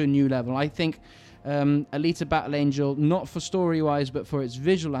takes it to a new level. I think Alita Battle Angel, not for story-wise, but for its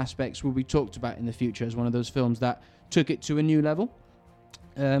visual aspects, will be talked about in the future as one of those films that took it to a new level.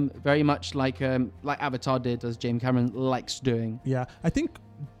 Very much like Avatar did, as James Cameron likes doing. Yeah, I think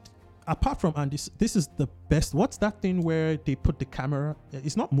apart from Andy, this is the best. What's that thing where they put the camera?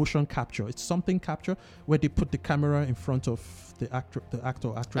 It's not motion capture. It's something capture where they put the camera in front of the actor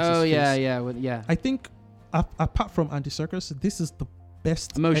or actress. Oh yeah, face. Yeah. I think apart from Andy Serkis, this is the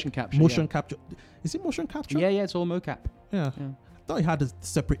best motion capture. Capture. Is it motion capture? Yeah, it's all mocap. Yeah. I thought it had a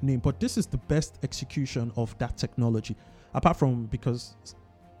separate name, but this is the best execution of that technology. Apart from because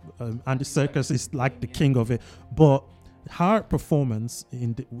Andy Serkis is like the king of it, but her performance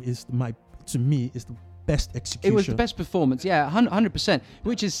is the best execution. It was the best performance, yeah, 100%,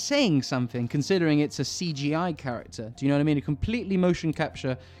 which is saying something considering it's a CGI character. Do you know what I mean? A completely motion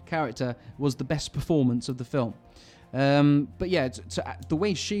capture character was the best performance of the film. But yeah, the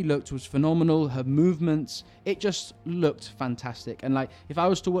way she looked was phenomenal. Her movements, it just looked fantastic. And if I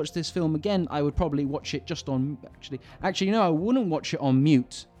was to watch this film again, I would probably watch it just on... Actually, no, I wouldn't watch it on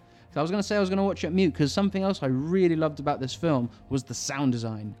mute. I was going to say I was going to watch it at mute, because something else I really loved about this film was the sound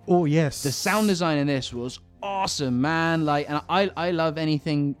design. Oh yes, The sound design in this was awesome, man. Like, and I love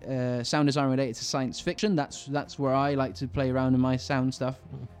anything sound design related to science fiction. That's where I like to play around in my sound stuff.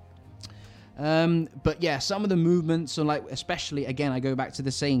 But yeah, some of the movements, and like, especially again, I go back to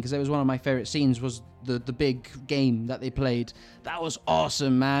the scene because it was one of my favorite scenes, was the big game that they played. That was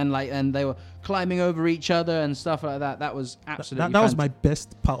awesome, man. Like, and they were climbing over each other and stuff like that. That was absolutely that was my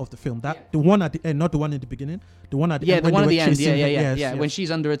best part of the film. The one at the end, not the one in the beginning. The one at the end. The one at the end. chasing her. Yeah. Yes. When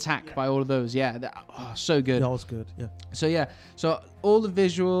she's under attack by all of those. Yeah. So good. That was good. Yeah. So all the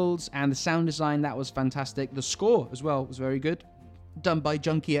visuals and the sound design, that was fantastic. The score as well was very good, done by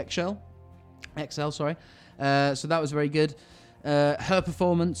Junkie XL. So that was very good. Her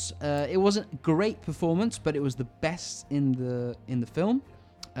performance, it wasn't a great performance, but it was the best in the film.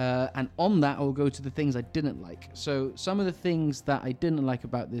 And on that, I'll go to the things I didn't like. So some of the things that I didn't like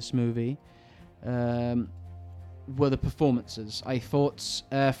about this movie were the performances. I thought,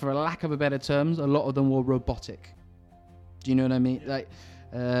 for a lack of a better terms, a lot of them were robotic. Do you know what I mean? Like,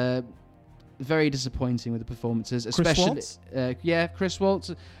 very disappointing with the performances, especially Chris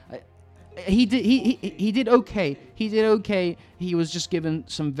Waltz. He did okay. He was just given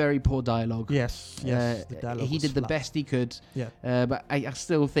some very poor dialogue. Yes. The dialogue he was did the flat. best he could. Yeah. But I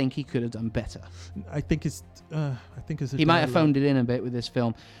still think he could have done better. I think it's. He might have phoned it in a bit with this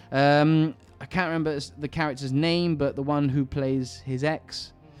film. I can't remember the character's name, but the one who plays his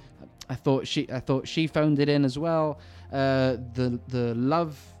ex, I thought she phoned it in as well. The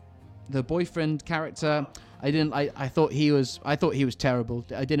boyfriend character, I thought he was terrible.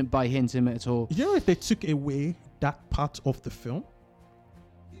 I didn't buy into him at all. You know, if they took away that part of the film,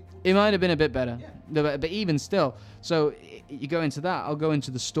 it might have been a bit better. But even still, so you go into that, I'll go into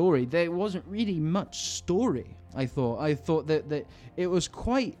the story. There wasn't really much story, I thought that it was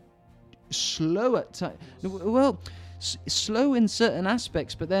quite slow at times. Well, slow in certain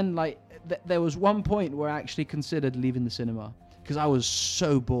aspects, but then like there was one point where I actually considered leaving the cinema because I was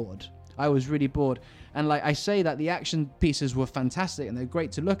so bored. I was really bored. And like I say that the action pieces were fantastic and they're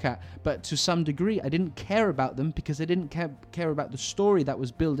great to look at, but to some degree I didn't care about them because I didn't care about the story that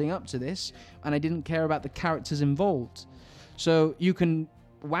was building up to this, and I didn't care about the characters involved. So you can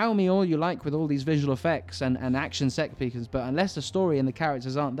wow me all you like with all these visual effects and action set pieces, but unless the story and the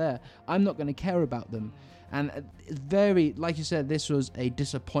characters aren't there, I'm not going to care about them. And very, like you said, this was a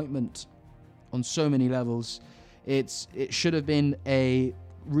disappointment on so many levels. It should have been a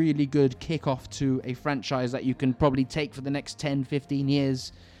really good kickoff to a franchise that you can probably take for the next 10, 15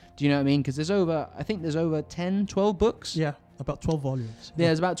 years. Do you know what I mean? Because there's over 10, 12 books. Yeah, about 12 volumes.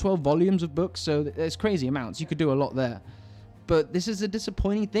 There's about 12 volumes of books, so there's crazy amounts. You could do a lot there. But this is a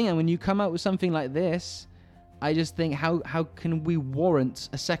disappointing thing, and when you come out with something like this, I just think, how can we warrant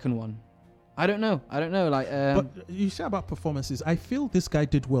a second one? I don't know. Like, but you say about performances, I feel this guy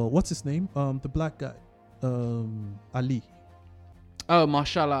did well. What's his name? The black guy, Ali. Oh,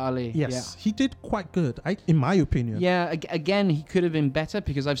 Mahershala Ali. Yes, he did quite good, in my opinion. Yeah, again, he could have been better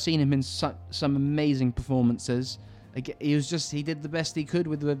because I've seen him in some amazing performances. He did the best he could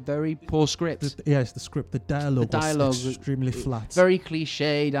with a very poor script. Yes, the script, the dialogue was extremely flat. Very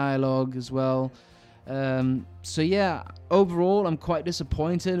cliche dialogue as well. So yeah, overall, I'm quite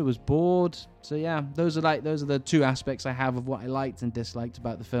disappointed. I was bored. So yeah, those are the two aspects I have of what I liked and disliked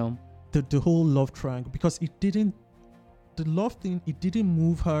about the film. The whole love triangle, because the love thing, it didn't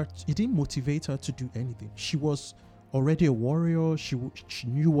move her. It didn't motivate her to do anything. She was already a warrior. She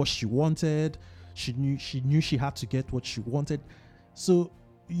knew what she wanted. She knew she had to get what she wanted. So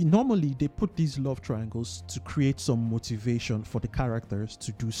normally they put these love triangles to create some motivation for the characters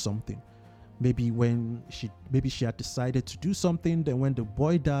to do something. Maybe she had decided to do something, then when the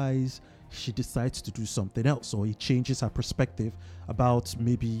boy dies, she decides to do something else, or it changes her perspective about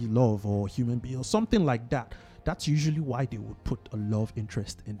maybe love or human being or something like that. That's usually why they would put a love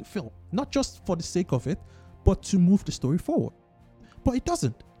interest in the film. Not just for the sake of it, but to move the story forward. But it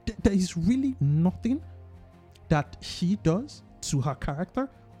doesn't. There is really nothing that he does to her character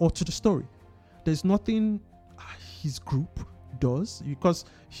or to the story. There's nothing his group does, because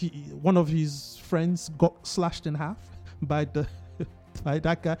one of his friends got slashed in half by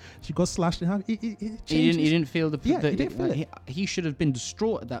that guy. She got slashed in half. He didn't feel he didn't feel it. He should have been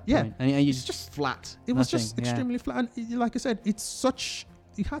distraught at that Yeah, point. And he's just flat. It was just extremely flat. And like I said, it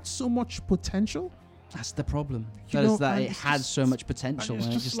had so much potential. That's the problem. It had so much potential and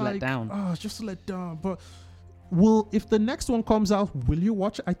it just let down. Oh, just let down. But if the next one comes out, will you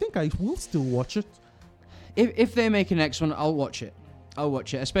watch it? I think I will still watch it. If they make a next one, I'll watch it. I'll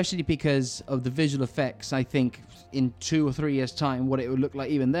watch it, especially because of the visual effects. I think in 2 or 3 years' time, what it would look like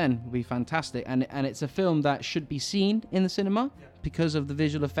even then would be fantastic. And it's a film that should be seen in the cinema because of the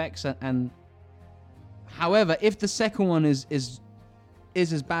visual effects. And however, if the second one is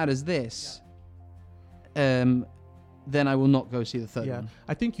as bad as this, then I will not go see the third one.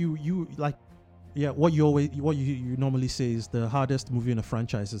 I think you like, what you normally say is the hardest movie in a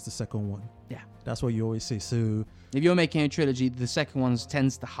franchise is the second one. Yeah. That's what you always say. So if you're making a trilogy, the second one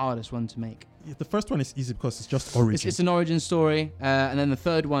tends the hardest one to make. the first one is easy because it's just origin. It's an origin story, and then the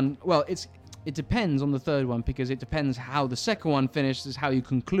third one, well, it depends on the third one because it depends how the second one finishes, how you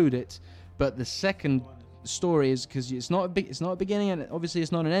conclude it. But the second story is because it's not a beginning and obviously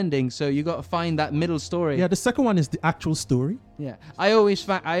it's not an ending, so you got to find that middle story. Yeah, the second one is the actual story. Yeah, I always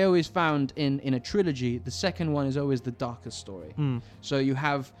found in a trilogy, the second one is always the darkest story. So you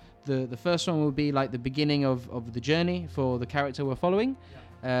have the first one will be like the beginning of the journey for the character we're following,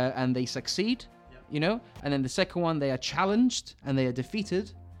 and they succeed, and then the second one they are challenged and they are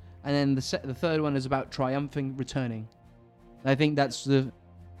defeated, and then the third one is about triumphing, returning. I think that's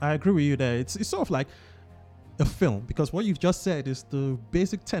I agree with you there. It's sort of like a film because what you've just said is the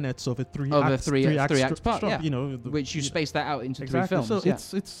basic tenets of a three act part, which you space that out into exactly. 3 films.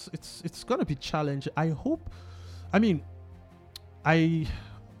 So it's gonna be challenging. I hope.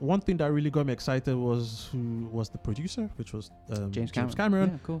 One thing that really got me excited was who was the producer, which was James Cameron.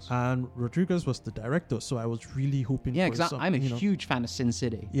 Yeah, of course. And Rodriguez was the director. So I was really hoping. Yeah, because I'm a huge fan of Sin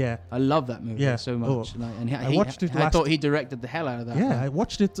City. Yeah, I love that movie so much. I watched it. I thought he directed the hell out of that. Yeah, I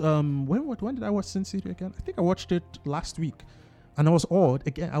watched it. When did I watch Sin City again? I think I watched it last week, and I was awed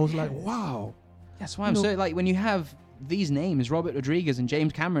again. I was like, wow. That's why I'm so like when you have these names, Robert Rodriguez and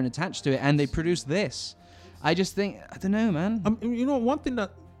James Cameron attached to it, and they produce this. I just think I don't know, man. One thing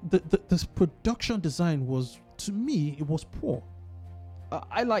that the production design was, to me, it was poor.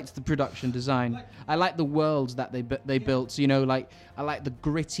 I liked the production design. I liked the worlds that they built. I like the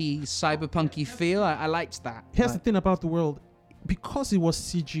gritty, cyberpunky feel. I liked that. Here's the thing about the world, because it was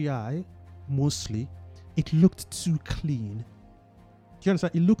CGI mostly, it looked too clean. Do you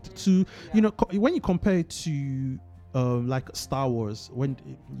understand? It looked too, when you compare it to like Star Wars, when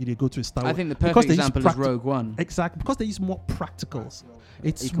you go to a Star Wars, I think the perfect example is Rogue One. Exactly, because they use more practicals.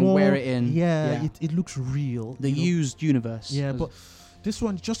 It's you can wear it in. Yeah. It looks real. The used universe. Yeah, but this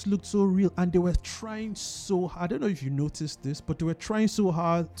one just looked so real, and they were trying so hard. I don't know if you noticed this, but they were trying so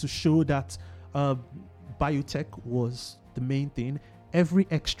hard to show that biotech was the main thing. Every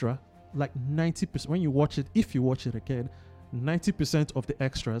extra, like 90%, when you watch it, if you watch it again, 90% of the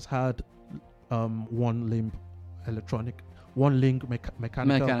extras had one limb electronic, one link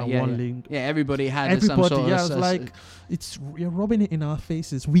mechanical, and one link. Yeah, everybody had some sort of. Yeah, it's like you're rubbing it in our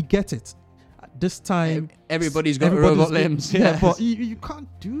faces. We get it. This time, everybody's got robot limbs. Yeah, but you can't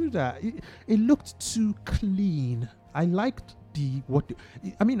do that. It looked too clean. I liked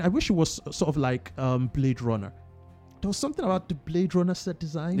I wish it was sort of like Blade Runner. There was something about the Blade Runner set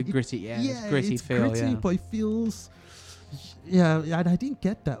design. The gritty feel. Gritty, but it feels. Yeah, I didn't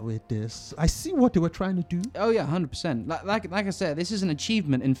get that with this. I see what they were trying to do. Oh yeah, 100%. Like I said, this is an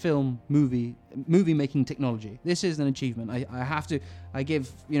achievement in movie making technology. This is an achievement. I give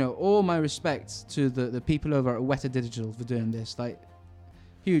all my respect to the people over at Weta Digital for doing this. Like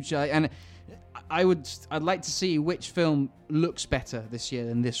huge. And I'd like to see which film looks better this year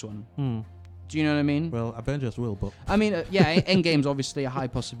than this one. Do you know what I mean? Well, Avengers will, but Endgame's obviously a high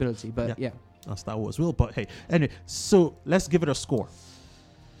possibility, but yeah. Star Wars will, but hey, anyway, so let's give it a score.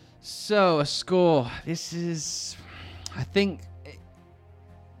 So a score. This is, I think,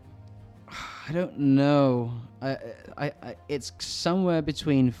 I don't know. It's somewhere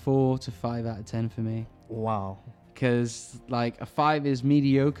between 4 to 5 out of 10 for me. Wow. Because like a 5 is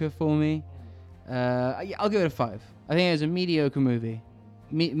mediocre for me. I'll give it a 5. I think it's a mediocre movie.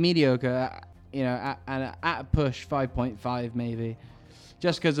 Mediocre, and at a push 5.5 maybe.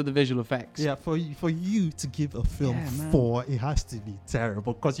 Just because of the visual effects. Yeah, for you to give a film 4, it has to be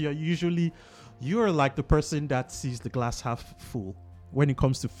terrible. Because you're like the person that sees the glass half full. When it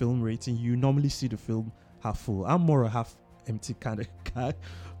comes to film rating, you normally see the film half full. I'm more a half empty kind of guy.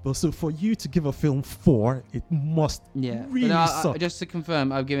 But so for you to give a film 4, it must really suck. Just to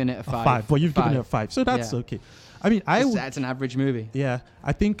confirm, I've given it a 5. A 5, but you've given it a 5. So that's okay. I mean, that's an average movie. Yeah,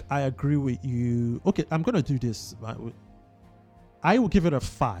 I think I agree with you. Okay, I'm going to do this. I will give it a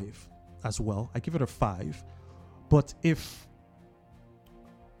 5 as well. I give it a 5. But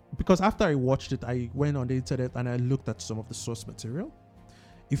because after I watched it, I went on the internet and I looked at some of the source material.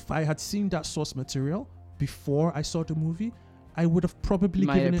 If I had seen that source material before I saw the movie, I would have probably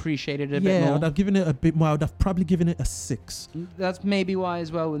Might given have it. appreciated it a Yeah, bit I more. would have given it a bit more. I would have probably given it a 6. That's maybe why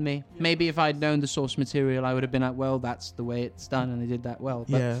as well with me. Maybe if I'd known the source material, I would have been like, well, that's the way it's done, and they did that well.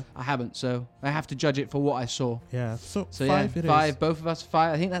 But Yeah, I haven't, so I have to judge it for what I saw. yeah. So, So 5 yeah, it is. 5. Both of us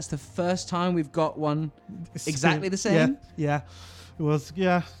 5. I think that's the first time we've got one exactly the Yeah, same. yeah. It was.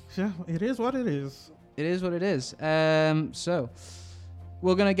 Yeah. It is what it is. It is what it is. So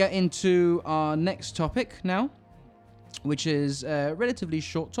we're gonna get into our next topic now, which is a relatively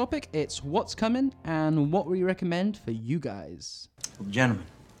short topic. It's what's coming and what we recommend for you guys. Well, gentlemen,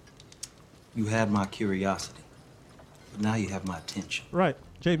 you had my curiosity, but now you have my attention. Right,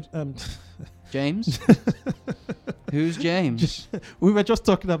 James. James? Who's James? We were just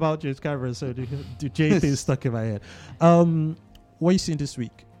talking about James Cameron, so the J thing stuck in my head. What are you seeing this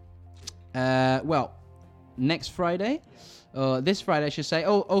week? Well, next Friday, this Friday I should say.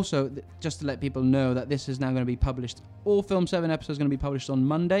 Oh, also, just to let people know that this is now going to be published. All Film 7 episodes are going to be published on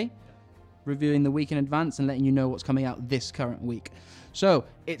Monday, reviewing the week in advance and letting you know what's coming out this current week. So,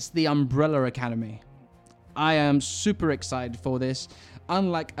 it's The Umbrella Academy. I am super excited for this.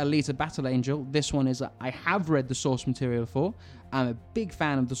 Unlike Alita Battle Angel, this one is I have read the source material for. I'm a big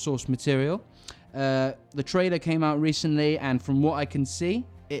fan of the source material. The trailer came out recently, and from what I can see,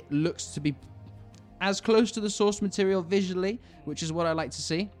 it looks to be as close to the source material visually, which is what I like to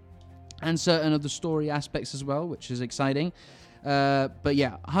see, and certain of the story aspects as well, which is exciting. But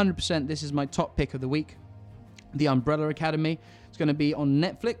yeah, 100%, this is my top pick of the week. The Umbrella Academy. It's going to be on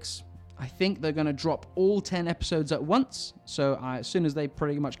Netflix. I think they're going to drop all 10 episodes at once. So as soon as they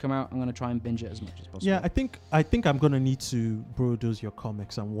pretty much come out, I'm going to try and binge it as much as possible. Yeah, I think I'm gonna need to bulldoze your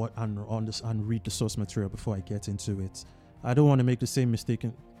comics and and read the source material before I get into it. I don't want to make the same mistake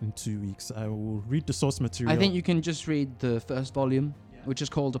in 2 weeks. I will read the source material. I think you can just read the first volume, which is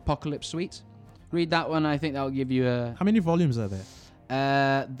called Apocalypse Suite. Read that one. I think that will give you a... How many volumes are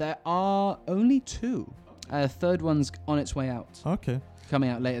there? There are only 2. Third one's on its way out, Okay. coming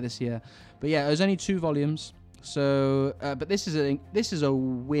out later this year. But yeah, there's only 2 volumes. So, but this is a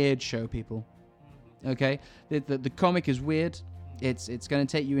weird show, people. Okay, the comic is weird. It's going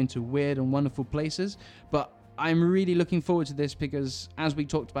to take you into weird and wonderful places. But I'm really looking forward to this because, as we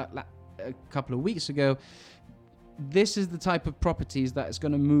talked about a couple of weeks ago, this is the type of properties that is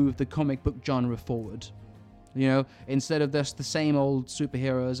going to move the comic book genre forward. You know, instead of just the same old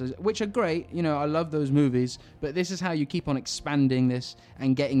superheroes, which are great. You know, I love those movies, but this is how you keep on expanding this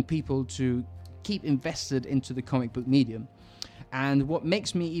and getting people to keep invested into the comic book medium. And what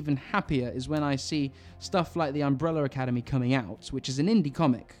makes me even happier is when I see stuff like The Umbrella Academy coming out, which is an indie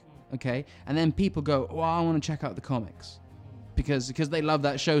comic, okay? And then people go, oh, I want to check out the comics. Because they love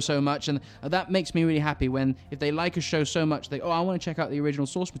that show so much, and that makes me really happy when if they like a show so much, I want to check out the original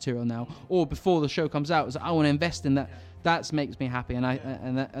source material now, or before the show comes out, I want to invest in that. That makes me happy,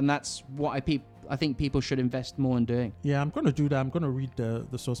 and that's what I think people should invest more in doing. Yeah, I'm gonna do that. I'm gonna read the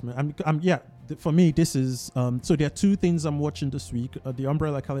source material. For me, this is so there are 2 things I'm watching this week. The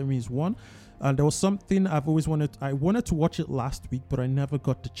Umbrella Academy is one, and there was something I wanted to watch it last week, but I never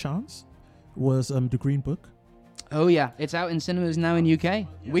got the chance. Was the Green Book. Oh yeah, it's out in cinemas now in UK.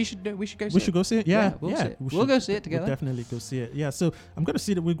 We should go see it. We should go see it. Yeah, we'll see it. We'll should- go see it together. We'll definitely go see it. Yeah, so I'm gonna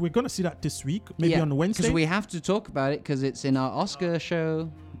see that. We're gonna see that this week, maybe on Wednesday. Because we have to talk about it because it's in our Oscar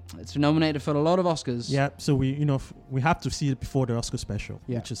show. It's nominated for a lot of Oscars. Yeah, so we have to see it before the Oscar special,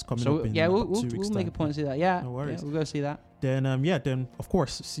 which is coming up in about 2 weeks. We'll make a point to see that. Yeah, No worries. yeah, we'll go see that. Then then of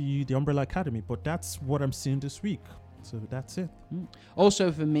course see the Umbrella Academy. But that's what I'm seeing this week. So that's it.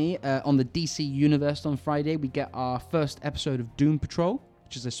 Also for me, on the DC Universe on Friday, we get our first episode of Doom Patrol,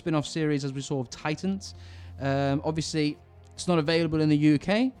 which is a spin-off series, as we saw, of Titans. Obviously, it's not available in the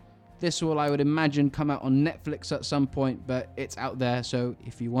UK. This will, I would imagine, come out on Netflix at some point, but it's out there. So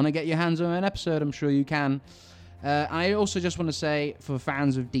if you want to get your hands on an episode, I'm sure you can. I also just want to say, for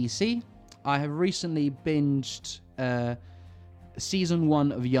fans of DC, I have recently binged season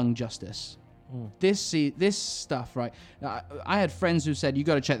 1 of Young Justice. This stuff, right? I had friends who said, you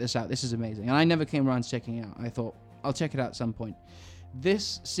got to check this out. This is amazing. And I never came around to checking it out. I thought, I'll check it out at some point.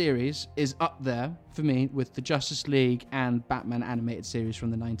 This series is up there for me with the Justice League and Batman animated series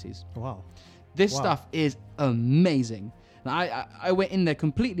from the 90s. Wow. This stuff is amazing. Now, I went in there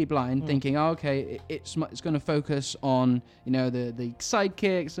completely blind, thinking, it's going to focus on, the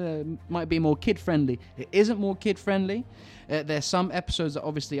sidekicks, might be more kid-friendly. It isn't more kid-friendly. There's some episodes that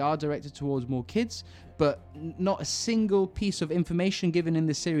obviously are directed towards more kids, but not a single piece of information given in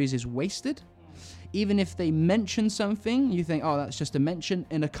this series is wasted. even if they mention something, you think, oh, that's just a mention.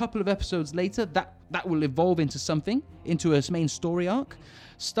 In a couple of episodes later, that will evolve into something, into a main story arc.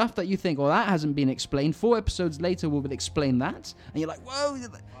 Stuff that you think, oh, that hasn't been explained. 4 episodes later, we'll explain that. And you're like, whoa.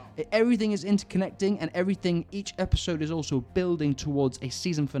 Everything is interconnecting, and each episode is also building towards a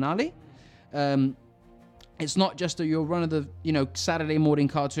season finale. It's not just your run of the, Saturday morning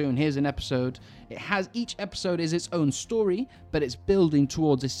cartoon. Here's an episode. Each episode is its own story, but it's building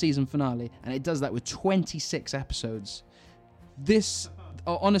towards a season finale, and it does that with 26 episodes. This,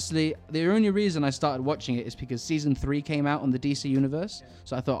 honestly, the only reason I started watching it is because season 3 came out on the DC universe.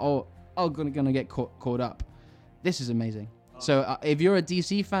 So I thought, I'm gonna get caught up. This is amazing. So if you're a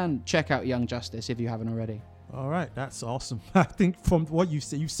DC fan, check out Young Justice if you haven't already. All right, that's awesome. I think from what you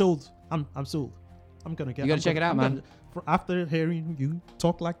said, you sold. I'm sold. I'm gonna get. You gotta check it out, man. After hearing you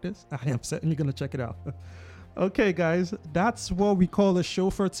talk like this, I am certainly gonna check it out. Okay, guys, that's what we call the show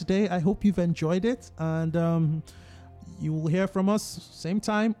for today. I hope you've enjoyed it, and you will hear from us same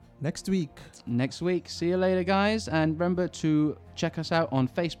time next week. See you later, guys, and remember to check us out on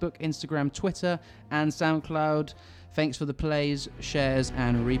Facebook, Instagram, Twitter, and SoundCloud. Thanks for the plays, shares,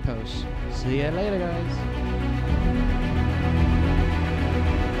 and reposts. See you later, guys.